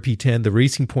 the RP10, the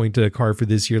Racing Point car for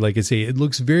this year, like I say, it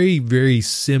looks very, very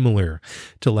similar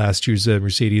to last year's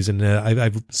Mercedes. And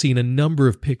I've seen a number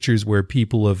of pictures where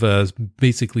people have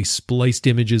basically spliced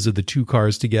images of the two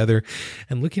cars together.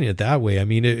 And looking at it that way, I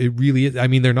mean, it really is. I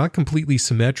mean, they're not completely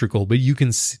symmetrical, but you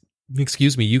can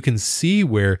you can see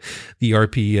where the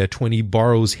RP20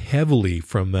 borrows heavily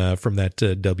from that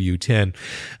W10.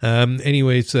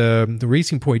 Anyways, the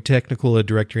Racing Point technical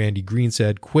director Andy Green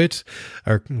said, quote,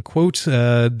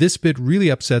 "This bit really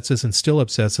upsets us and still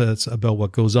upsets us about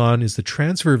what goes on is the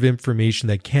transfer of information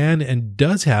that can and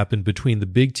does happen between the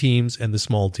big teams and the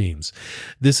small teams.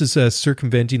 This is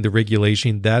circumventing the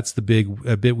regulation. That's the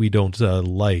big bit we don't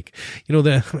like."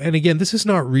 And again, this is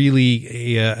not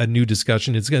really a new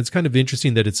discussion. It's kind of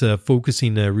interesting that it's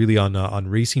focusing really on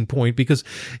Racing Point, because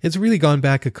it's really gone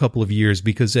back a couple of years,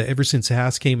 because ever since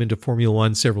Haas came into Formula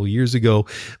One several years ago,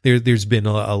 there's been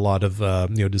a lot of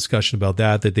discussion about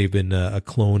that they've been a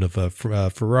clone of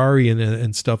Ferrari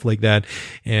and stuff like that.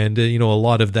 And a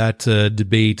lot of that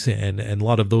debate and a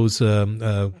lot of those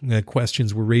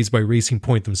questions were raised by Racing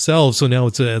Point themselves. So now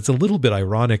it's a little bit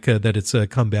ironic that it's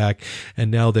come back,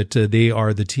 and now that they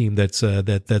are the team that's in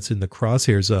the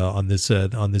crosshairs on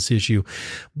this issue.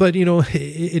 But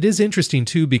it is interesting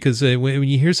too, because when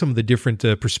you hear some of the different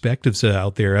perspectives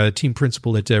out there, team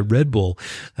principal at Red Bull,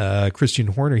 Christian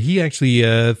Horner, he actually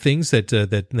thinks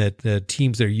that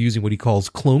teams that are using what he calls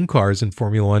clone cars in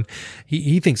Formula One,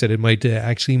 he thinks that it might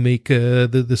actually make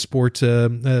the sport.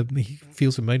 He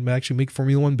feels it might actually make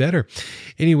Formula One better.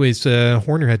 Anyways,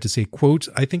 Horner had to say, quote,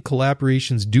 "I think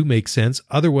collaborations do make sense.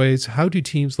 Otherwise, how do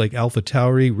teams like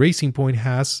AlphaTauri, Racing Point,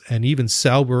 Haas, and even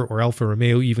Sauber or Alfa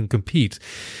Romeo even compete?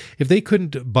 If they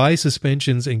couldn't buy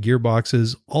suspensions and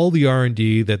gearboxes, all the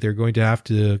R&D that they're going to have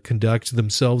to conduct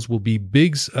themselves will be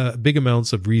big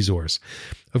amounts of resource.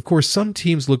 Of course, some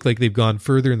teams look like they've gone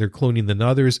further in their cloning than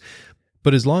others,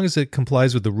 but as long as it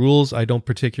complies with the rules, I don't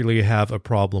particularly have a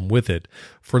problem with it.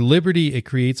 For Liberty, it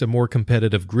creates a more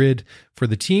competitive grid. For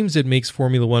the teams, it makes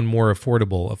Formula One more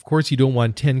affordable. Of course, you don't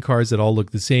want 10 cars that all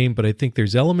look the same, but I think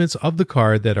there's elements of the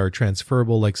car that are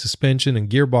transferable, like suspension and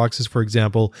gearboxes, for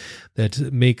example,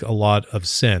 that make a lot of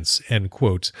sense," end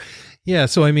quote. Yeah,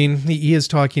 so I mean, he is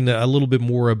talking a little bit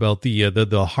more about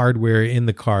the hardware in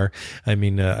the car. I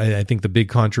mean, I think the big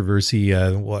controversy,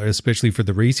 especially for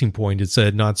the Racing Point, it's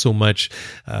not so much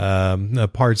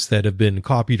parts that have been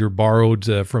copied or borrowed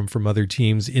from other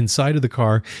teams inside of the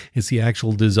car. It's the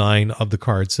actual design of the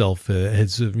car itself, and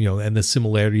the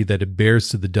similarity that it bears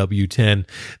to the W10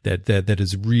 that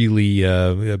has really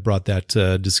brought that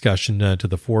discussion to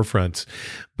the forefront.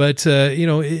 But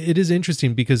it is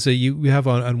interesting, because you have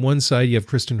on one side, you have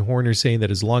Christian Horner saying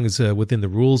that as long as within the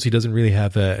rules, he doesn't really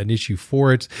have an issue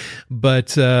for it.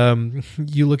 But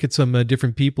you look at some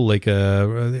different people, like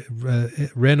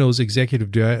Renault's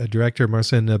executive director,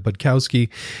 Marcin Budkowski,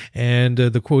 and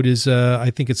the quote is, "I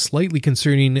think it's slightly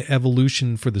concerning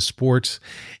evolution for the sport,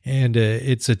 and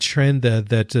it's a trend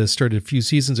that started a few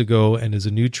seasons ago and is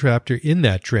a new chapter in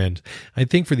that trend. I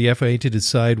think for the FIA to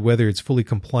decide whether it's fully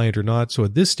compliant or not. So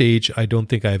at this stage, I don't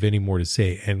think I have any more to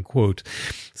say," end quote.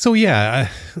 So yeah,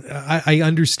 I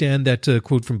understand that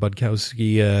quote from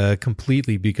Budkowski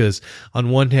completely, because on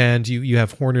one hand you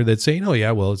have Horner that's saying, "Oh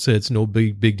yeah, well it's no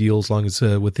big deal as long as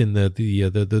within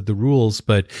the rules."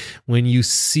 But when you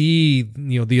see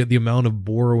the amount of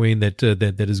borrowing that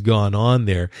has gone on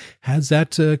there, has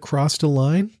that crossed a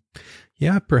line?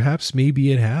 Yeah, perhaps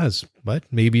maybe it has, but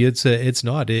maybe it's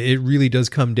not. It really does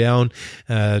come down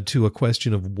to a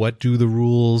question of what do the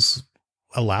rules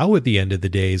allow at the end of the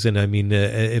days. And I mean,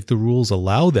 if the rules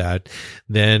allow that,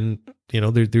 then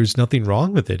there's nothing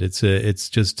wrong with it. It's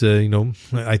just,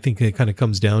 I think it kind of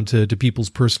comes down to people's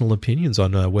personal opinions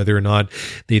on whether or not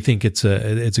they think it's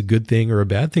a good thing or a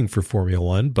bad thing for Formula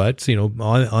One. But,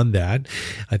 on that,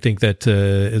 I think that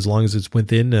as long as it's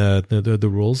within the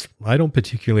rules, I don't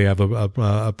particularly have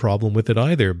a problem with it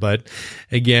either. But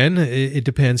again, it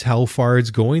depends how far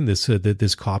it's going,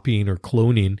 this copying or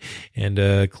cloning.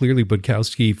 And clearly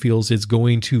Budkowski feels it's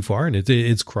going too far, and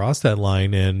it's crossed that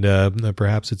line, and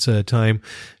perhaps it's time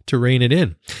to rein it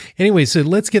in. Anyway, so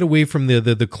let's get away from the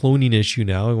cloning issue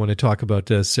now. I want to talk about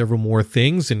several more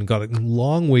things, and got a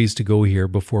long ways to go here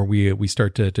before we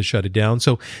start to shut it down.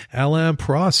 So Alain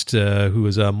Prost, who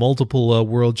is a multiple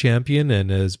world champion and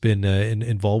has been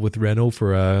involved with Renault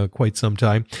for quite some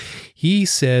time, he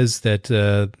says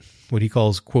that what he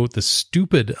calls, quote, the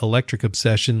stupid electric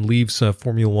obsession leaves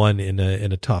Formula One in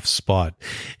a tough spot.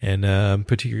 And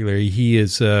particularly, he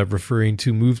is referring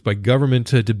to moves by government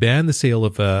to ban the sale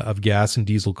of gas and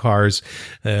diesel cars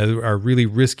are really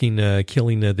risking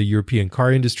killing the European car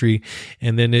industry.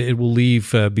 And then it will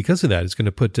leave, because of that, it's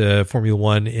going to put Formula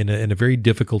One in a very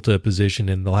difficult position,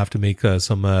 and they'll have to make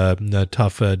some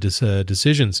tough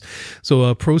decisions.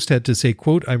 So Prost had to say,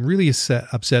 quote, I'm really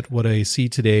upset what I see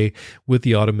today with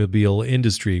the automobile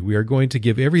industry. We are going to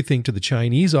give everything to the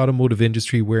Chinese automotive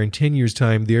industry, where in 10 years'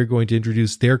 time, they're going to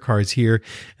introduce their cars here,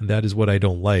 and that is what I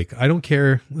don't like. I don't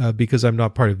care because I'm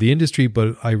not part of the industry,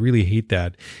 but I really hate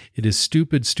that. It is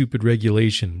stupid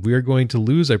regulation. We are going to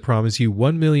lose, I promise you,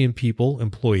 1 million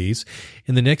employees,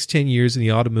 in the next 10 years in the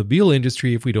automobile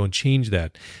industry if we don't change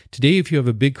that. Today, if you have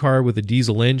a big car with a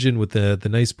diesel engine with the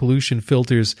nice pollution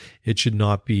filters, it should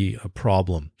not be a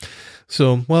problem.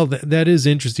 So, well, that is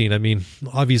interesting. I mean,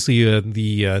 obviously,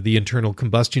 the internal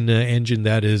combustion engine,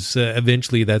 that is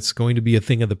eventually that's going to be a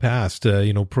thing of the past.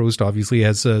 Prost obviously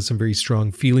has some very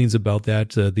strong feelings about that.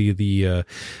 The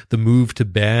move to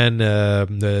ban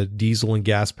the diesel and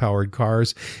gas powered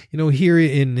cars. Here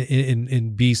in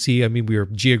BC, I mean, we are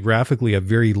geographically a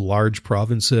very large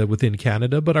province within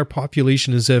Canada, but our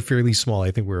population is fairly small.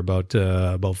 I think we're about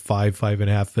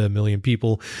 5.5 million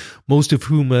people, most of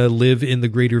whom live in the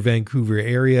Greater Vancouver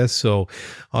area. So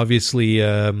obviously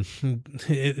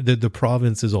the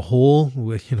province as a whole,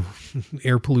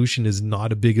 air pollution is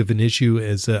not a big of an issue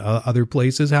as other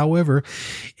places. However,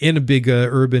 in a big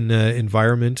urban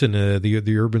environment and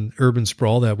the urban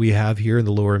sprawl that we have here in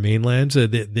the Lower Mainland,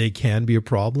 they can be a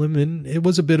problem, and it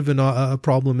was a bit of a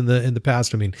problem in the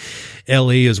past. I mean,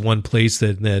 LA is one place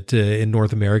that in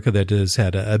North America that has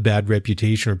had a bad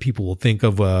reputation, or people will think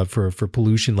of for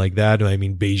pollution like that. I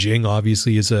mean, Beijing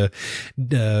obviously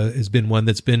has been one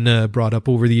that's been brought up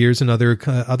over the years in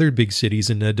other big cities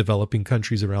in developing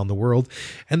countries around the world,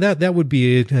 and that would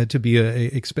be to be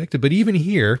expected. But even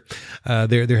here,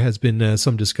 there has been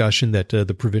some discussion that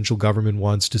the provincial government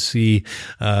wants to see,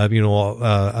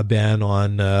 a ban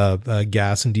on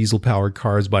gas and diesel powered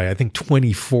cars by, I think,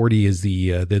 2040 is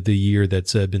the year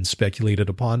that's been speculated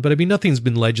upon. But I mean, nothing's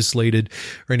been legislated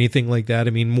or anything like that.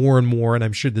 I mean, more and more, and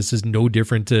I'm sure this is no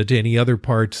different to any other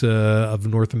part of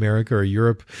North America or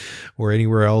Europe or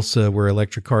anywhere else where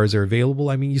electric cars are available.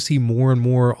 I mean, you see more and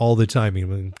more all the time. I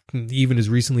mean, even as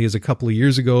recently as a couple of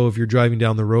years ago, if you're driving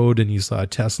down the road and you saw a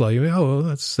Tesla, you go, oh,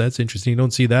 that's interesting. You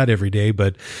don't see that every day.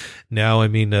 But now, I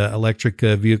mean, electric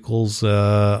vehicles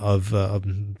of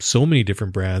so many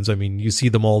different brands. I mean, you see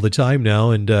them all the time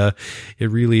now, and it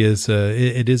really is.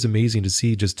 It is amazing to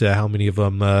see just how many of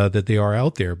them that they are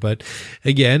out there. But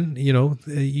again,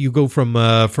 you go from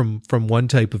one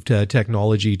type of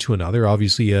technology to another.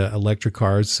 Obviously, electric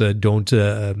cars don't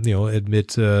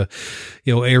emit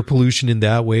air pollution in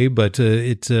that way, but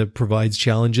it provides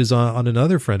challenges on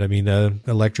another front. I mean,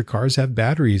 electric cars have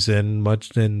batteries, and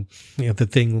the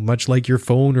thing, much like your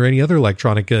phone or any other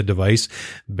electronic device,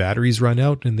 batteries run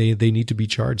out and they need to be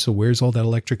charged. So where's all that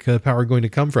electric power going to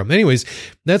come from? Anyways,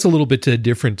 that's a little bit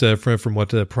different from what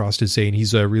Prost is saying.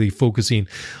 He's really focusing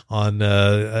on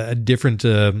a different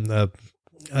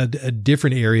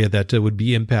area that would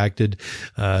be impacted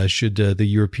should the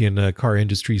European car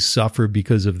industry suffer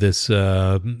because of this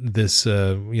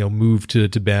move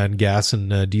to ban gas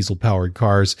and diesel powered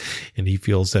cars. And he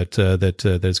feels that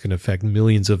it's going to affect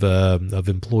millions of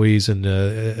employees, and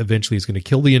eventually it's going to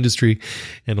kill the industry,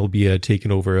 and it'll be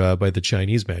taken over by the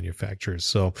Chinese manufacturers.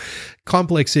 So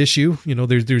complex issue.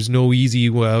 There's no easy,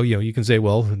 you can say,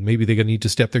 well, maybe they're going to need to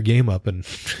step their game up, and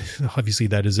obviously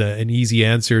that is an easy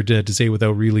answer to say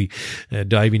without really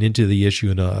diving into the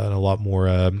issue in a lot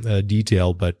more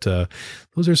detail. But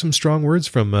Those are some strong words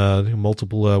from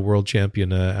multiple world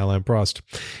champion Alain Prost.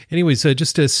 Anyways,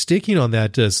 just sticking on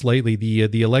that slightly,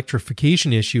 the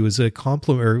electrification issue is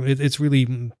it's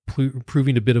really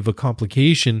proving a bit of a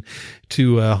complication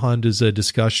to Honda's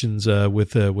discussions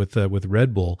with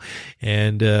Red Bull.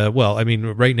 And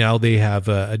right now they have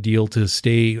a deal to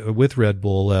stay with Red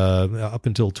Bull up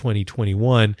until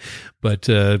 2021, but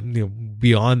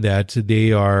beyond that,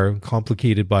 they are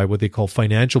complicated by what they call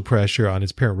financial pressure on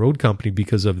its parent road company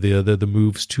because of the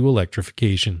moves to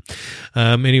electrification.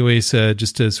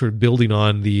 Just sort of building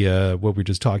on the what we were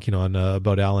just talking on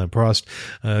about Alain Prost,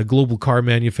 global car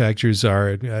manufacturers are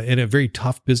in a very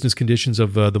tough business conditions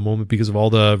of the moment because of all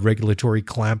the regulatory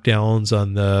clampdowns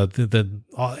on the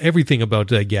everything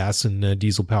about gas and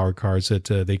diesel powered cars that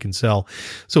they can sell.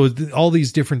 So all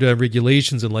these different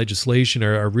regulations and legislation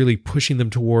are really pushing them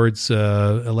towards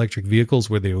electric vehicles,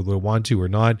 whether they want to or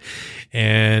not.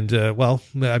 And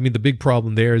the big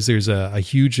problem there is there's a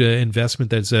huge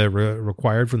investment that's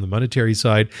required from the monetary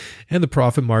side, and the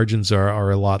profit margins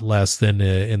are a lot less than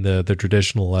in the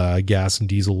traditional gas and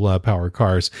diesel power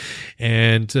cars.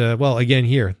 And again,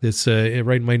 here this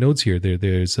right in my notes here,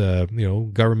 there's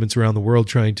governments around the world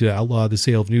trying to outlaw the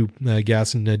sale of new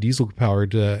gas and diesel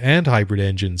powered and hybrid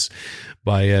engines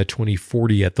by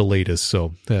 2040 at the latest.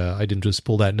 So I didn't just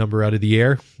pull that number out of the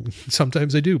air.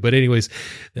 Sometimes I do, but anyways,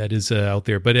 that is out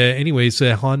there. But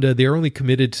Honda, they're only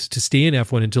committed to stay in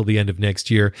F1 until the end of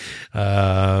next year,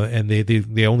 and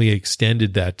they only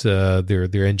extended that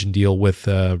their engine deal with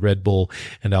Red Bull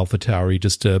and AlphaTauri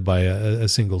just by a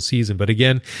single season. But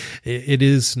again, it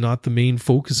is not the main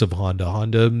focus of Honda.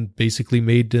 Honda basically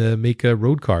make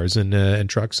road cars and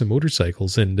trucks and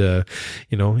motorcycles, and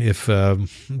if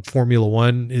Formula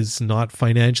One is not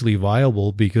financially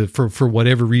viable because for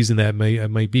whatever reason that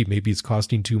might be, maybe it's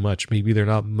costing too much, maybe they're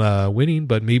not winning,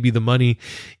 but maybe the money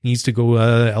needs to go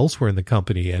elsewhere in the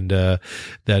company, and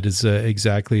that is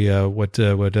exactly what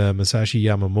Masashi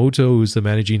Yamamoto, who's the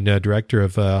managing director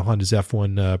of Honda's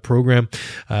F1 program,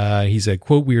 he said,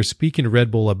 quote, "We are speaking to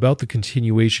Red Bull about the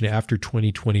continuation after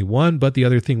 2021, but the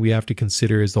other thing we have to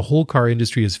consider is the whole car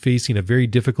industry is facing a very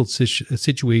difficult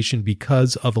situation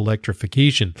because of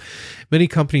electrification. Many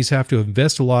companies have to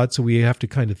invest a lot, so we have to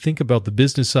kind of think about the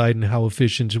business side and how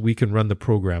efficient we can run the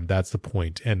program. That's the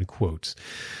point," end quote.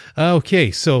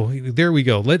 Okay, so there we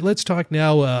go. Let's talk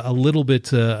now a little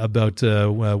bit about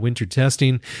winter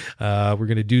testing. We're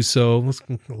going to do so.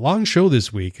 Long show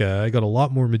this week. I got a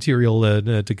lot more material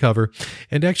to cover.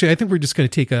 And actually, I think we're just going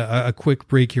to take a quick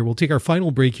break here. We'll take our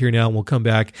final break here now, and we'll come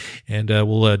back and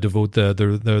we'll devote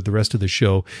the rest of the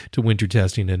show to winter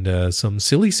testing and some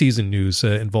silly season news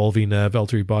involving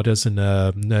Valtteri Bottas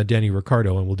and Danny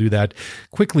Ricciardo. And we'll do that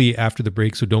quickly after the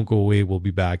break, so don't go away. We'll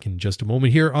be back in just a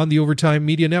moment here on the Overtime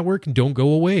Media Network. Don't go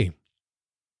away.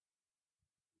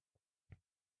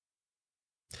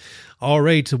 All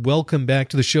right, welcome back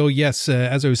to the show. Yes,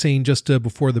 as I was saying just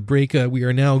before the break, we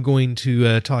are now going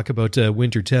to talk about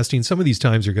winter testing. Some of these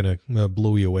times are going to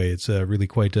blow you away. It's really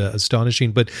quite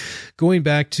astonishing. But going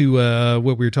back to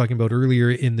what we were talking about earlier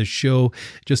in the show,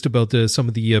 just about some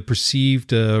of the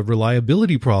perceived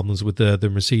reliability problems with the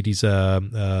Mercedes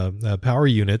power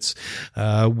units,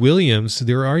 Williams,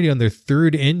 they're already on their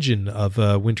third engine of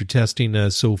winter testing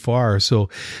so far. So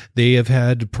they have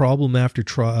had problem after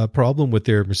problem with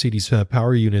their Mercedes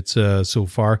power units so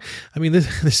far. I mean,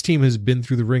 this team has been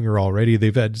through the ringer already.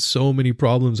 They've had so many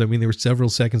problems. I mean, they were several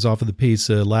seconds off of the pace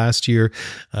last year.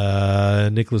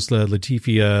 Nicholas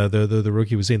Latifi, the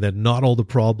rookie, was saying that not all the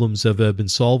problems have been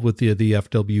solved with the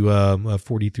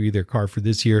FW43, their car for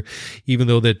this year, even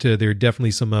though that there are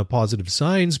definitely some positive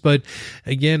signs. But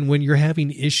again, when you're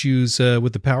having issues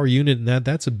with the power unit, and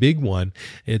that's a big one,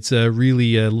 it's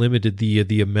really limited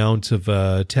the amount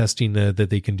of testing that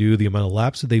they can do, the amount of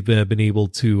laps that they've been able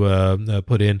to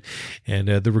put in. And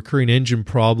the recurring engine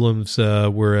problems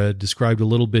were described a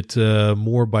little bit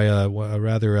more by a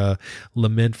rather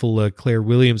lamentful Claire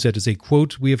Williams. That is a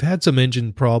quote, "We have had some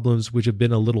engine problems which have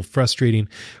been a little frustrating.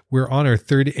 We're on our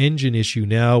third engine issue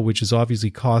now, which has obviously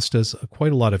cost us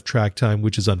quite a lot of track time,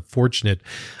 which is unfortunate.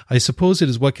 I suppose it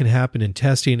is what can happen in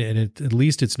testing, and at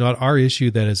least it's not our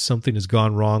issue that something has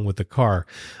gone wrong with the car.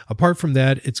 Apart from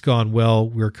that, it's gone well.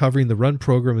 We're covering the run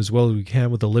program as well as we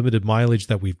can with the limited mileage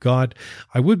that we've got.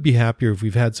 I would be happier if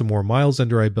we've had some more miles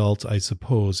under our belt, I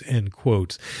suppose," end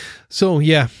quote. So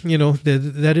yeah,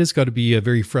 that has got to be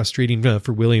very frustrating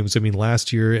for Williams. I mean,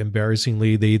 last year,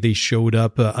 embarrassingly, they showed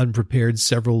up unprepared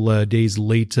several days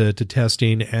late to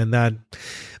testing, and that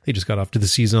they just got off to the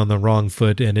season on the wrong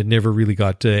foot, and it never really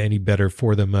got any better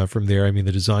for them from there. I mean,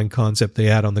 the design concept they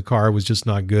had on the car was just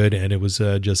not good, and it was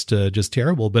just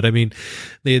terrible. But I mean,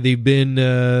 they've been,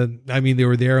 they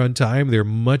were there on time. They're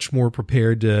much more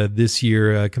prepared this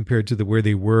year compared to where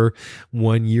they were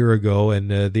 1 year ago,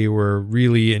 and they were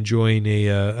really enjoying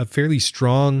a fairly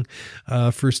strong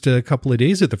first couple of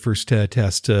days at the first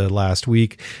test last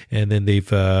week, and then they've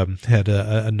had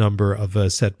a number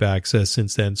of setbacks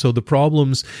since then. So the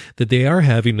problems that they are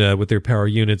having with their power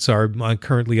units are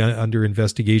currently under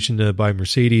investigation by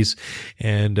Mercedes,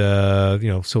 and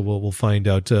so we'll find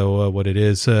out what it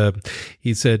is.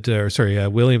 He said,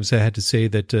 Williams had to say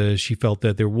that she felt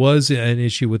that there was an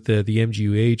issue with the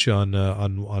MGUH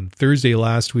on Thursday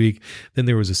last week. Then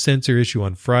there was a sensor issue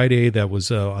on Friday that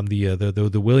was on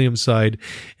the Williams side,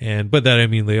 but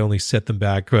they only set them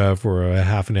back for a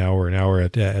half an hour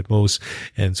at most,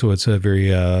 and so it's a very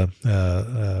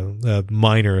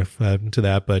minor to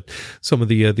that. But some of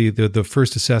the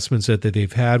first assessments that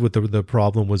they've had with the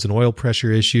problem was an oil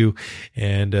pressure issue,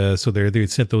 and so they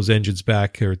sent those engines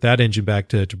back, or that engine back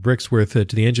to Brixworth,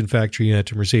 to the engine factory,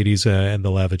 to Mercedes, and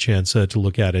they'll have a chance to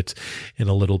look at it in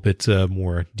a little bit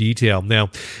more detail. Now,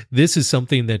 this is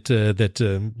something that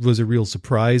was a real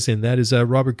surprise, and that is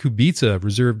Robert Kubica,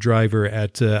 reserve driver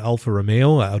at Alfa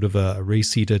Romeo, out of a race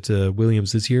seat at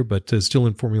Williams this year, but still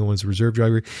in Formula One's reserve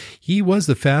driver. He was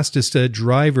the fastest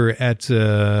driver in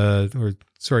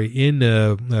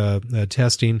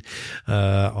testing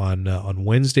on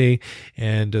Wednesday,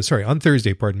 and on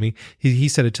Thursday, pardon me. He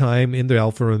set a time in the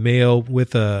Alfa Romeo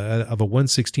with of a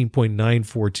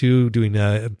 1:16.942, doing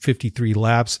 53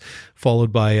 laps,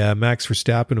 followed by Max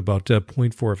Verstappen about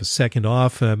 0.4 of a second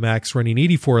off. Max running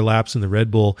 84 laps in the Red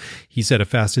Bull. He set a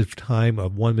fastest time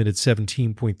of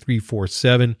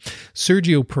 1:17.347.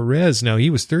 Sergio Perez, now he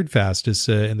was third fastest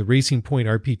in the Racing Point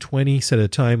RP20, set a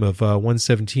time of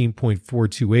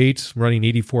 1:17.428, running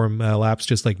 84 laps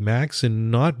just like Max, and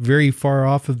not very far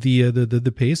off of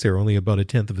the pace there, only about a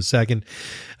tenth of a second.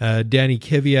 Danny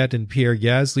Kvyat and Pierre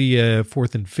Gasly,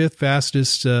 fourth and fifth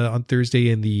fastest on Thursday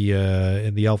in the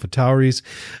AlphaTauris,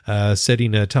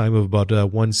 setting a time of about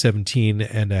 1:17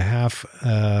 and a half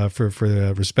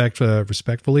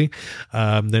respectfully.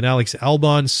 Then Alex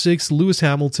Albon sixth, Lewis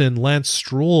Hamilton, Lance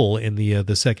Stroll in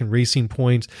the second Racing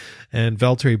Point, and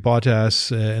Valtteri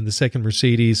Bottas in the second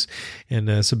Mercedes,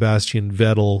 and Sebastian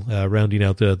Vettel rounding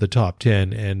out the top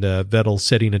 10, and Vettel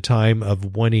setting a time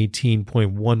of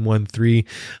 1:18.113,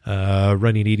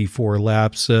 running 84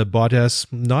 laps. Bottas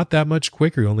not that much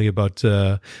quicker, only about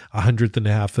a hundredth and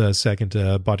a half second.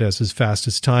 Bottas's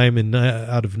fastest time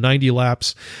out of 90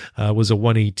 laps was a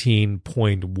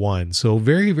 1:18.1. So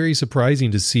very, very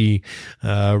surprising to see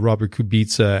Robert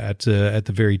Kubica at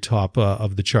the very top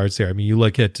of the charts there. I mean, you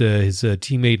look at his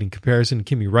teammate in comparison,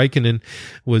 Kimi Räikkönen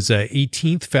was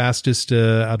 18th fastest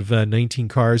out of 19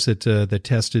 cars that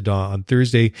tested on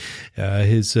Thursday.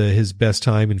 His best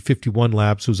time in 51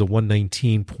 laps was a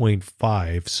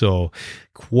 1:19.5. So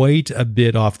quite a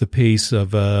bit off the pace of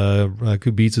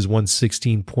Kubica's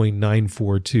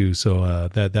 1:16.942. So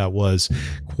that was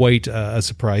quite a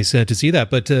surprise to see that.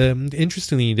 But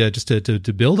interestingly, just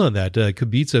to build on that,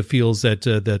 Kubica feels that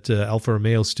Alfa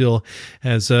Romeo still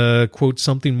has quote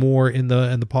something more in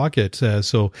the pocket.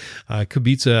 So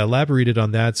Kubica elaborated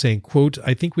on that, saying, quote,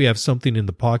 "I think we have something in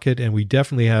the pocket, and we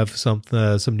definitely have some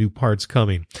new parts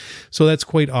coming." So that's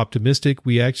quite optimistic.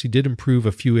 We actually did improve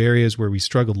a few areas where we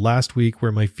struggled last week,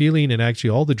 where my feeling, and actually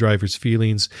all the drivers'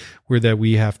 feelings, were that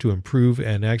we have to improve,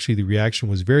 and actually the reaction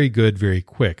was very good, very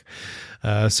quick.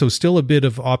 So still a bit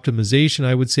of optimization,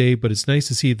 I would say, but it's nice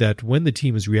to see that when the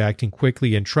team is reacting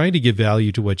quickly and trying to give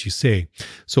value to what you say.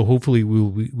 So hopefully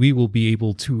we will be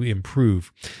able to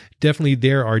improve. Definitely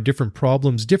there are different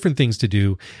problems, different things to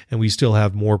do, and we still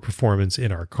have more performance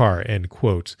in our car, end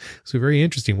quote. So very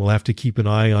interesting. We'll have to keep an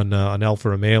eye on Alfa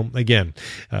Romeo. Again,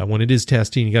 when it is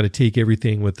testing, you got to take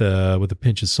everything with a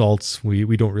pinch of salt.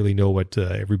 We don't really know what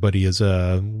everybody is,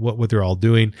 what they're all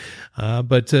doing.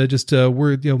 But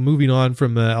we're moving on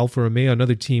from Alfa Romeo.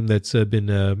 Another team that's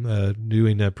been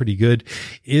doing pretty good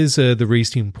is the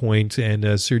Racing Point, and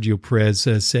Sergio Perez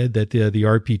said that the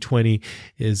RP20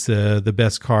 is the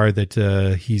best car that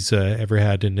he's ever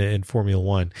had in Formula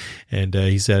One. And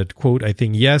he said, quote, I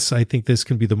think this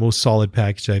can be the most solid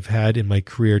package I've had in my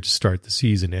career to start the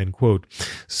season, end quote.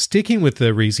 Sticking with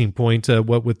the Racing Point,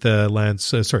 what with Lawrence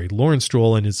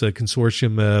Stroll and his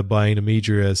consortium buying a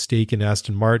major stake in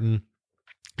Aston Martin,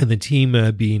 and the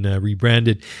team being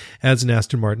rebranded as an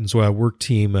Aston Martin's work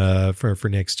team for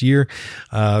next year.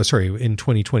 In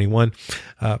 2021.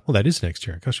 Well, that is next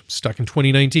year. Gosh, I'm stuck in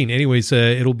 2019. Anyways,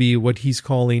 it'll be what he's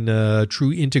calling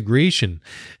true integration,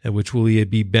 which will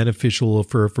be beneficial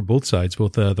for both sides,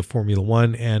 both the Formula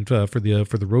One and for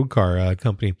the road car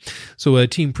company. So,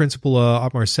 team principal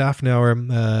Otmar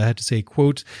Safnauer had to say,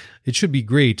 quote, "It should be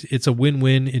great. It's a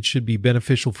win-win. It should be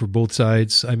beneficial for both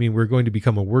sides. I mean, we're going to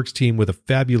become a works team with a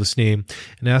fabulous name,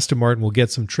 and Aston Martin will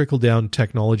get some trickle-down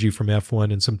technology from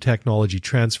F1 and some technology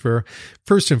transfer.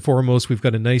 First and foremost, we've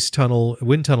got a nice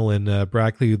wind tunnel in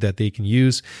Brackley that they can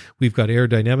use. We've got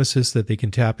aerodynamicists that they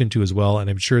can tap into as well, and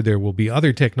I'm sure there will be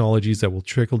other technologies that will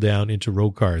trickle down into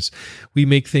road cars. We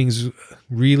make things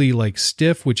really like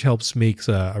stiff, which helps make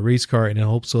a race car, and it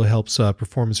also helps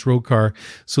performance road car.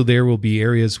 So there will be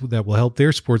areas that will help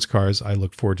their sports cars. I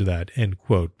look forward to that," end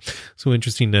quote. So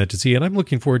interesting to see, and I'm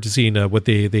looking forward to seeing what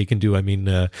they can do. I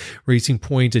mean, Racing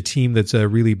Point, a team that's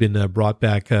really been brought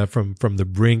back from the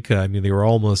brink. I mean, they were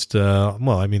almost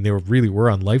they really were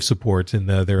on life support in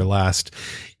their last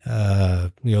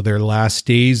their last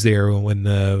days there when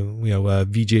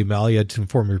Vijay Mallya,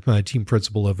 former team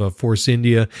principal of Force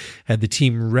India, had the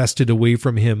team wrested away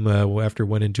from him after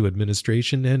went into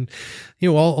administration. And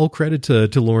all credit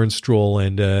to Lawrence Stroll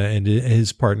and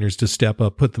his partners to step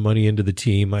up, put the money into the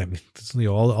team. I mean,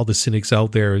 all the cynics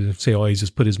out there say, "Oh, he's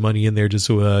just put his money in there just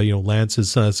so Lance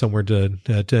is somewhere to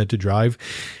drive."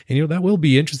 And that will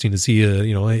be interesting to see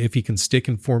if he can stick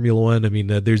in Formula One. I mean,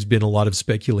 there's been a lot of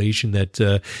speculation that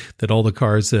all the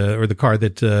cars or the car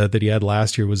that he had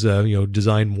last year was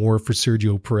designed more for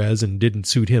Sergio Perez and didn't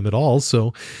suit him at all.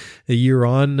 So a year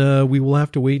on, we will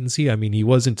have to wait and see. I mean, he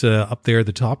wasn't up there at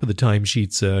the top of the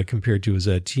timesheets compared to his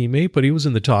teammate, but he was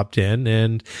in the top 10.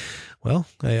 And well,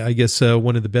 I guess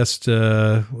one of the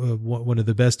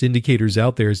best indicators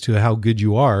out there as to how good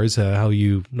you are is how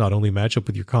you not only match up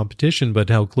with your competition, but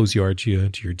how close you are to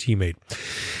your teammate.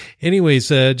 Anyways,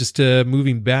 just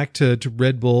moving back to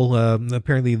Red Bull,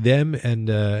 apparently them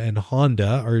and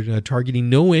Honda are targeting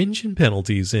no engine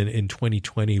penalties in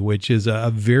 2020, which is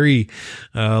a very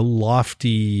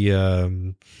lofty.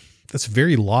 That's a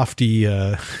very lofty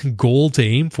goal to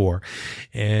aim for.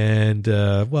 And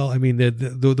I mean,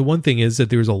 the one thing is that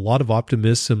there's a lot of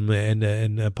optimism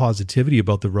and positivity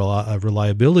about the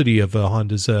reliability of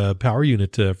Honda's power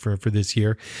unit for this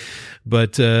year.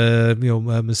 But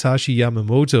Masashi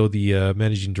Yamamoto, the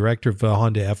managing director of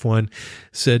Honda F1,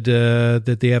 said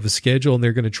that they have a schedule and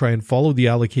they're going to try and follow the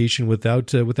allocation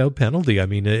without penalty. I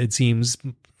mean, it seems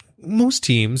most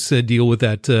teams deal with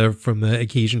that from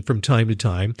occasion from time to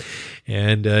time.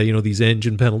 And, these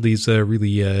engine penalties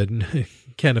really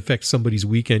can affect somebody's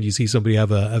weekend. You see somebody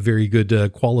have a very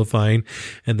good qualifying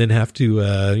and then have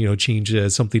to change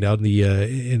something out in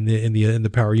the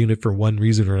power unit for one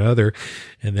reason or another,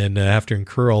 and then have to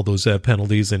incur all those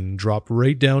penalties and drop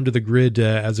right down to the grid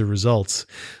as a result.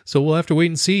 So we'll have to wait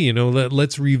and see.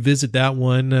 Let's revisit that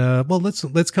one.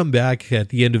 Let's come back at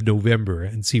the end of November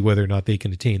and see whether or not they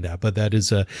can attain that. But that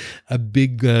is a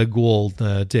big goal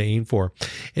to aim for.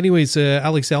 Anyways,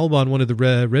 Alex Albon, one of the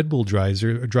Red Bull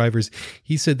drivers,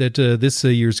 he said that this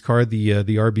year's car, the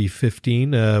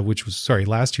RB15, which was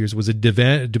last year's, was a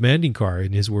demanding car,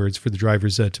 in his words, for the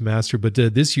drivers to master. But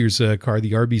this year's car,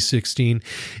 the RB16,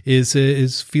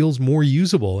 feels more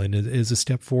usable and is a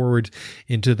step forward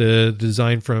into the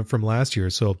design from last year.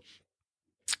 So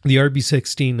the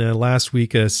RB16 last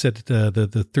week set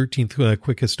the 13th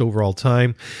quickest overall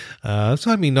time. So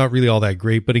I mean, not really all that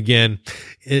great, but again,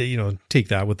 take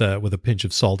that with a pinch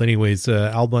of salt. Anyways,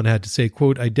 Albon had to say,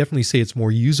 quote, "I definitely say it's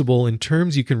more usable in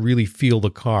terms you can really feel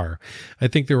the car. I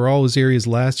think there were always areas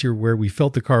last year where we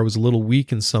felt the car was a little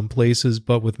weak in some places,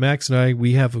 but with Max and I,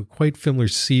 we have quite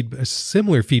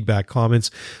similar feedback comments.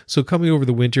 So coming over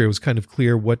the winter, it was kind of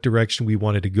clear what direction we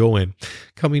wanted to go in.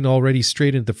 Coming already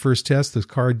straight into the first test, the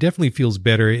car definitely feels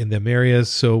better in them areas,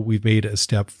 so we've made a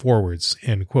step forwards,"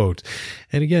 end quote.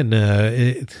 And again,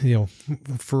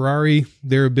 Ferrari,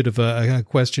 they're a bit of a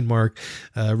question mark.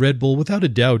 Red Bull, without a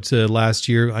doubt, last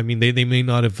year, I mean, they may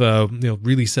not have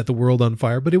really set the world on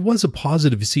fire, but it was a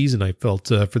positive season, I felt,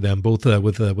 for them, both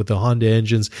with the Honda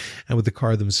engines and with the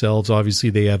car themselves. Obviously,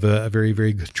 they have a very,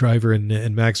 very good driver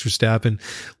in Max Verstappen.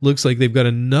 Looks like they've got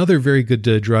another very good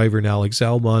driver in Alex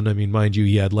Albon. I mean, mind you,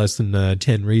 he had less than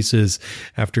 10 races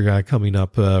after coming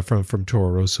up from Toro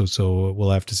Rosso. So we'll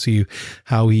have to see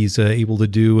how he's able to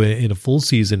do in a full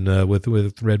season with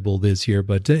Red Bull this year.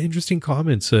 But interesting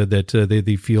comments that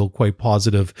they feel quite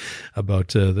positive about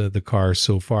the car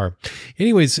so far.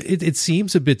 Anyways, it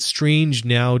seems a bit strange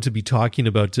now to be talking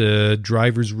about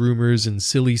drivers' rumors and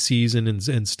silly season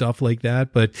and stuff like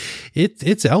that, but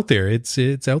it's out there.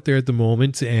 It's out there at the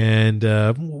moment, and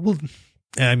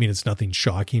I mean, it's nothing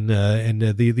shocking, and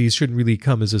these shouldn't really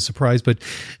come as a surprise, but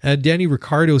Danny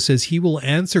Ricciardo says he will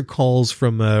answer calls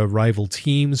from rival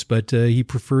teams, but he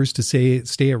prefers to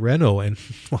stay at Renault. And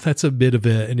well, that's a bit of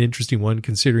an interesting one,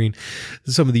 considering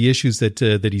some of the issues that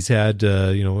he's had.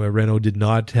 Renault did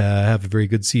not have a very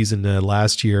good season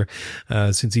last year,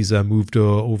 since he's moved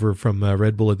over from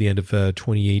Red Bull at the end of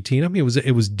 2018. I mean,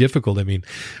 it was difficult. I mean,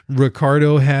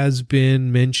 Ricciardo has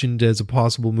been mentioned as a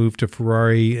possible move to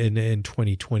Ferrari in 2021.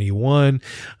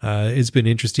 It's been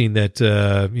interesting that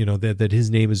that his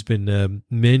name has been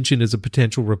mentioned as a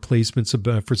potential replacement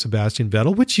for Sebastian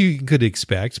Vettel, which you could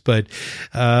expect. But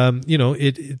the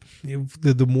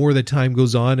more that time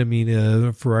goes on, I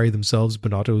mean, Ferrari themselves,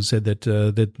 Binotto said that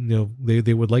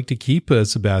they would like to keep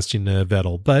Sebastian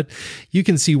Vettel, but you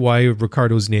can see why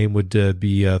Ricciardo's name would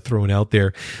be thrown out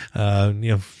there.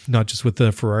 Not just with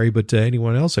Ferrari, but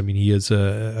anyone else. I mean, he is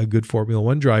a good Formula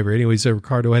One driver. Anyways,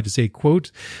 Ricciardo had to say,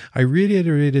 quote, "I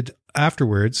reiterated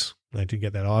afterwards," I didn't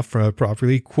get that off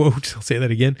properly. Quote, I'll say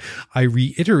that again. "I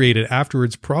reiterated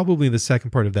afterwards, probably in the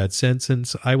second part of that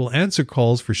sentence, I will answer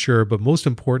calls for sure, but most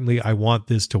importantly, I want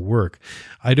this to work.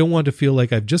 I don't want to feel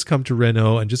like I've just come to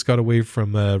Renault and just got away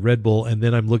from Red Bull and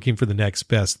then I'm looking for the next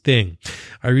best thing.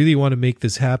 I really want to make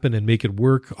this happen and make it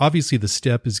work. Obviously, the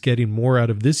step is getting more out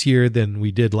of this year than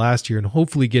we did last year and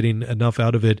hopefully getting enough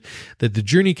out of it that the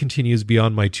journey continues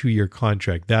beyond my 2-year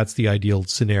contract. That's the ideal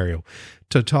scenario.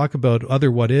 To talk about other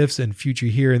what ifs and future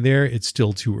here and there, it's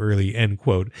still too early," end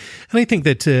quote. And I think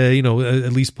that,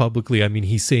 at least publicly, I mean,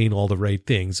 he's saying all the right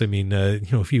things. I mean,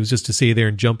 if he was just to stay there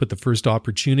and jump at the first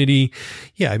opportunity,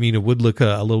 yeah, I mean, it would look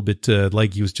a little bit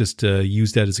like he was just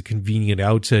used that as a convenient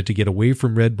out to get away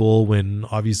from Red Bull when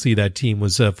obviously that team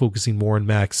was focusing more on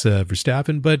Max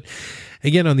Verstappen. But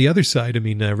again, on the other side, I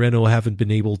mean, Renault haven't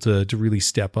been able to really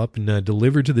step up and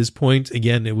deliver to this point.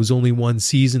 Again, it was only one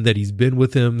season that he's been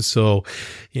with him. So,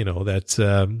 that's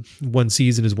one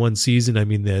season is one season. I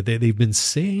mean, they've been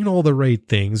saying all the right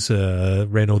things,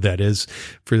 Renault, that is,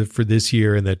 for this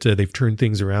year, and that they've turned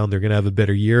things around. They're going to have a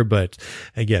better year. But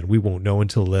again, we won't know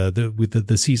until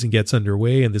the season gets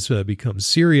underway and this becomes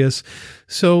serious.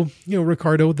 So,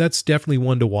 Ricciardo, that's definitely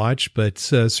one to watch, but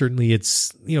certainly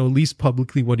it's, at least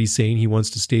publicly what he's saying, he wants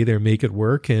to stay there, make it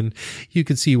work. And you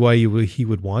can see why he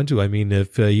would want to. I mean,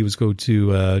 if he was go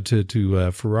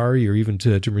to Ferrari or even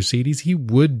to Mercedes, he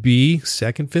would be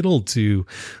second fiddle to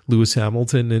Lewis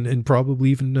Hamilton and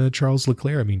probably even Charles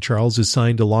Leclerc. I mean, Charles has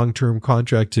signed a long-term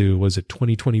contract to, was it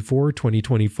 2024,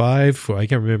 2025? I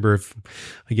can't remember if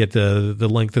I get the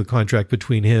length of the contract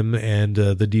between him and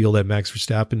the deal that Max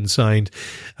Verstappen signed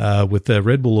with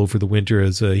Red Bull over the winter,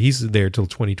 as he's there till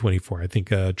 2024. I think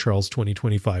Charles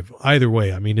 2025. Either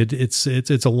way, I mean, it's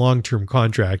a long-term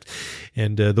contract,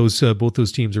 and both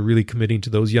those teams are really committing to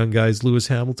those young guys. Lewis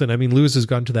Hamilton, I mean, Lewis has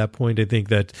gotten to that point. I think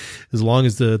that as long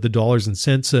as the dollars and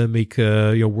cents make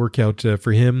work out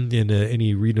for him in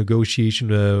any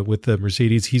renegotiation with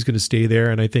Mercedes, he's going to stay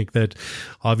there. And I think that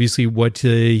obviously what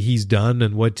he's done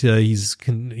and what he's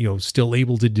still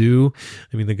able to do.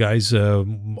 I mean, the guy's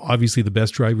obviously the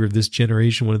best driver of this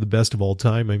generation, one of the best of all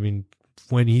time. I mean,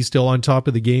 when he's still on top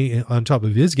of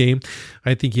his game,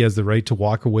 I think he has the right to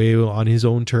walk away on his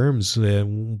own terms,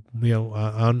 on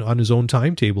his own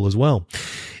timetable as well.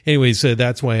 Anyways,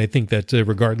 that's why I think that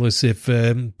regardless if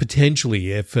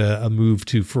potentially a move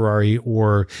to Ferrari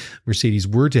or Mercedes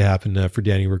were to happen for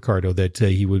Danny Ricciardo, that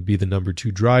he would be the number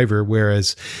 2 driver.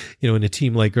 Whereas, in a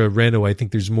team like Renault, I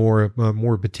think there's more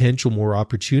potential, more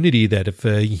opportunity that if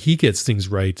he gets things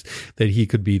right, that he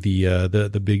could be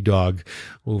the big dog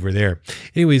over there.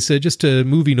 Anyways, just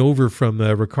moving over from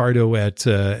Ricciardo at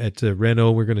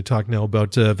Renault, we're going to talk now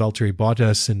about Valtteri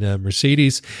Bottas and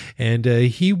Mercedes, and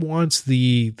he wants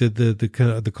the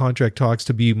contract talks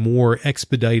to be more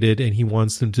expedited, and he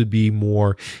wants them to be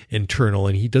more internal,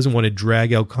 and he doesn't want to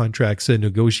drag out contracts and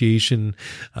negotiation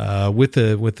with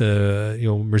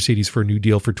Mercedes for a new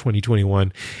deal for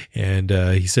 2021. And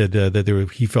he said that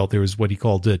he felt there was what he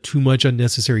called too much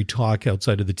unnecessary talk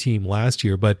outside of the team last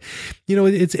year. But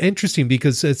it's interesting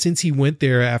because since he went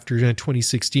there after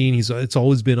 2016, it's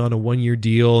always been on a 1-year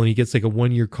deal, and he gets like a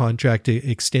 1-year contract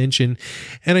extension.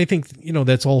 And I think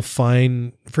that's all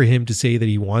fine for him to say that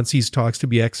he wants these talks to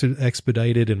be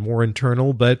expedited and more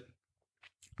internal, but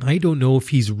I don't know if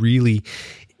he's really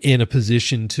in a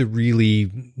position to really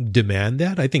demand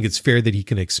that. I think it's fair that he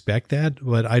can expect that,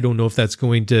 but I don't know if that's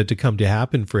going to come to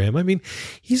happen for him. I mean,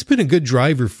 he's been a good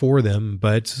driver for them,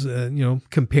 but,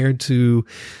 compared to,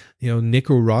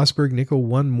 Nico Rosberg, Nico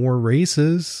won more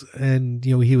races, and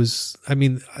he was. I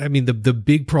mean, the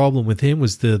big problem with him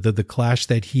was the clash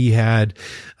that he had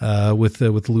with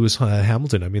Lewis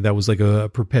Hamilton. I mean, that was like a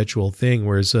perpetual thing.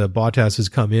 Whereas Bottas has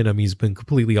come in. I mean, he's been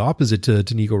completely opposite to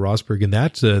Nico Rosberg in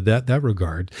that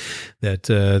regard. That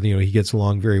he gets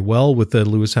along very well with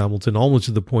Lewis Hamilton, almost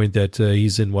to the point that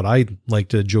he's in what I like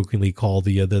to jokingly call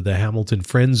the Hamilton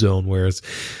friend zone. Whereas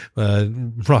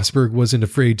Rosberg wasn't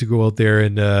afraid to go out there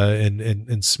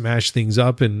and smash things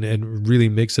up and really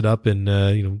mix it up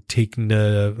and taking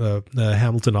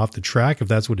Hamilton off the track if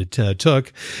that's what it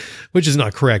took, which is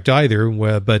not correct either.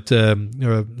 But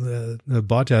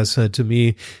Bottas to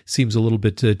me seems a little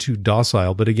bit too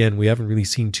docile. But again, we haven't really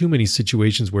seen too many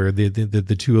situations where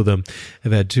the two of them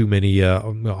have had too many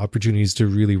opportunities to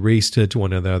really race to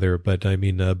one another. But I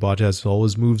mean, Bottas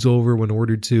always moves over when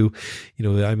ordered to.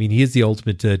 He is the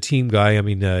ultimate team guy. I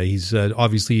mean, he's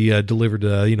obviously delivered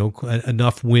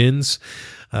enough wins.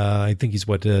 I think he's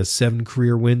 7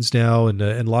 career wins now,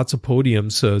 and lots of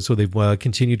podiums. So they've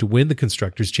continued to win the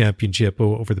Constructors' Championship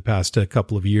over the past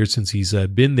couple of years since he's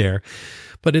been there.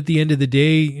 But at the end of the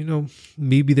day,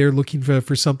 maybe they're looking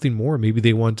for something more. Maybe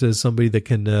they want somebody that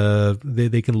can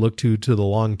they can look to the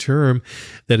long term,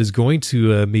 that is going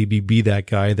to maybe be that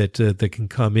guy that can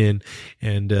come in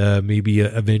and maybe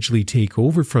eventually take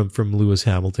over from Lewis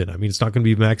Hamilton. I mean, it's not going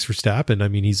to be Max Verstappen. I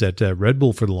mean, he's at Red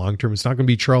Bull for the long term. It's not going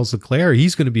to be Charles Leclerc.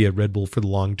 He's going to be at Red Bull for the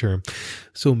long term.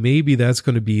 So maybe that's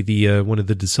going to be the one of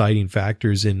the deciding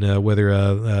factors in whether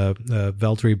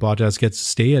Valtteri Bottas gets to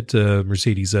stay at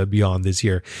Mercedes beyond this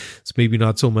year. It's maybe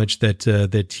not so much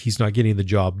that he's not getting the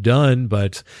job done,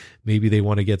 but maybe they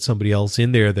want to get somebody else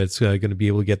in there that's going to be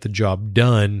able to get the job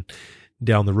done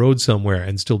down the road somewhere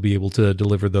and still be able to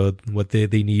deliver what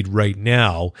they need right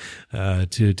now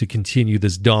to continue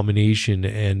this domination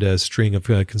and string of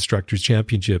Constructors'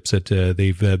 Championships that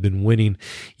they've been winning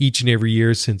each and every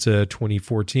year since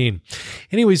 2014.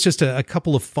 Anyways, just a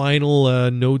couple of final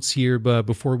notes here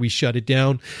before we shut it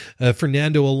down.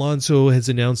 Fernando Alonso has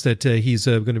announced that he's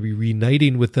going to be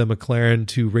reuniting with McLaren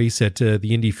to race at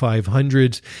the Indy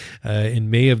 500 in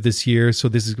May of this year. So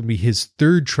this is going to be his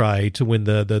third try to win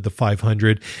the 500.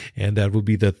 And that will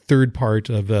be the third part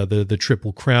of the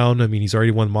Triple Crown. I mean, he's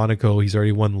already won Monaco, he's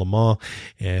already won Le Mans,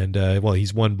 and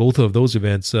he's won both of those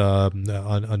events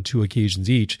on 2 occasions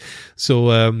each.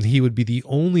 So he would be the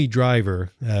only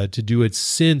driver to do it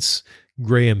since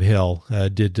Graham Hill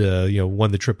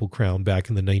won the Triple Crown back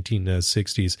in the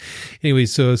 1960s. Anyway,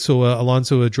 so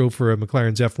Alonso drove for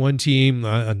McLaren's F1 team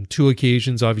on 2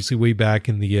 occasions, obviously way back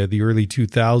in the early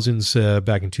 2000s,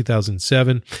 back in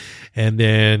 2007, and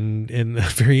then in a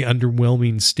very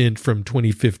underwhelming stint from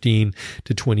 2015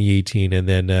 to 2018, and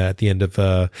then at the end of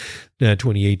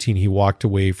 2018, he walked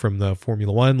away from the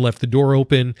Formula One, left the door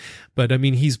open. But I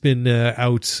mean, he's been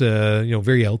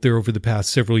very out there over the past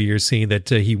several years, saying that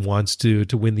he wants to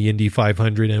win the Indy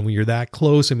 500. And when you're that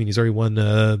close, I mean, he's already won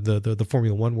the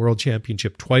Formula One World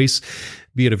Championship twice,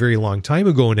 be it a very long time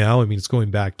ago now. I mean, it's going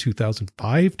back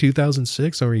 2005,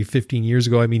 2006, already 15 years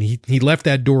ago. I mean, he left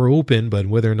that door open, but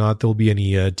whether or not there'll be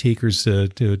any takers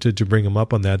to bring him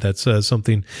up on that's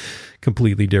something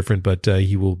completely different. But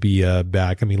he will be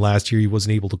back. I mean, last year he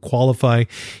wasn't able to qualify.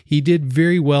 He did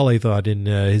very well, I thought, in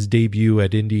his debut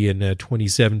at Indy in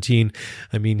 2017.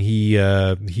 I mean,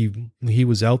 he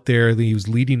was out there. He was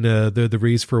leading the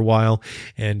race for a while,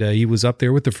 and he was up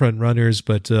there with the front runners.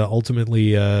 But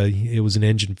ultimately, it was an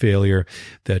engine failure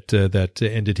that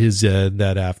ended his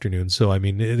that afternoon. So I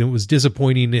mean, it was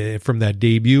disappointing from that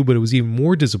debut, but it was even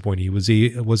more disappointing.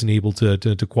 He wasn't able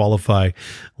to qualify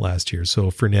last year.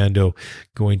 So Fernando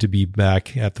going to be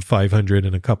back at the 500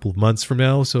 in a couple of months from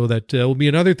now. So that will be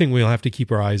another thing we'll have to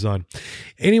keep our eyes on.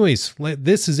 Anyways,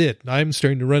 this is it. I'm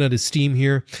starting to run out of steam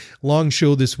here. Long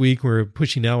show this week. We're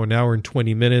pushing now an hour and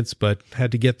 20 minutes, but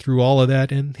had to get through all of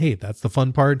that. And hey, that's the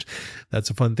fun part. That's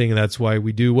a fun thing. And that's why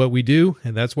we do what we do.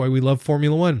 And that's why we love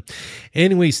Formula One.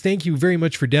 Anyways, thank you very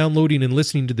much for downloading and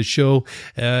listening to the show.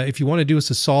 If you want to do us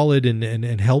a solid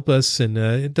and help us, and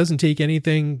it doesn't take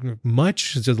anything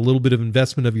much. It's just a little bit of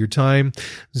investment of your time.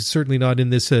 It's certainly not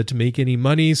in this to make any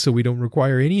money, so we don't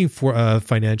require any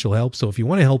financial help. So if you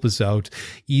want to help us out,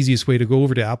 easiest way to go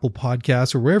over to Apple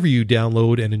Podcasts or wherever you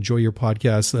download and enjoy your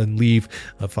podcasts and leave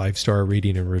a 5 5-star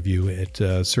rating and review. It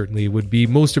certainly would be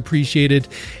most appreciated,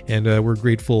 and we're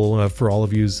grateful for all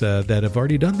of you that have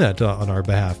already done that on our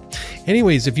behalf.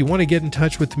 Anyways, if you want to get in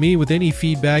touch with me with any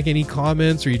feedback, any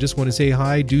comments, or you just want to say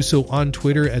hi, do so on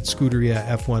Twitter at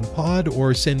ScuderiaF1Pod,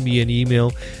 or send me an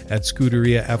email at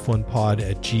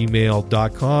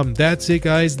ScuderiaF1Pod@gmail.com. That's it,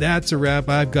 guys. That's a wrap.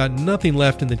 I've got nothing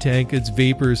left in the tank. It's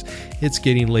vapors. It's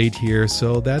getting late here,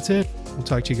 so that's it. We'll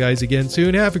talk to you guys again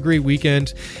soon. Have a great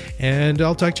weekend, and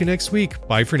I'll talk to you next week.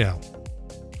 Bye for now.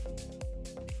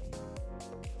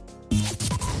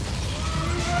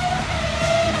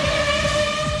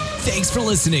 Thanks for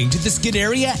listening to the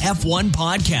Scuderia F1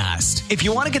 podcast. If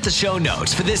you want to get the show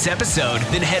notes for this episode,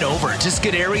 then head over to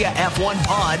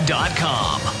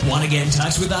ScuderiaF1Pod.com. Want to get in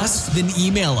touch with us? Then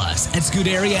email us at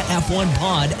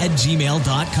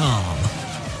ScuderiaF1Pod@gmail.com.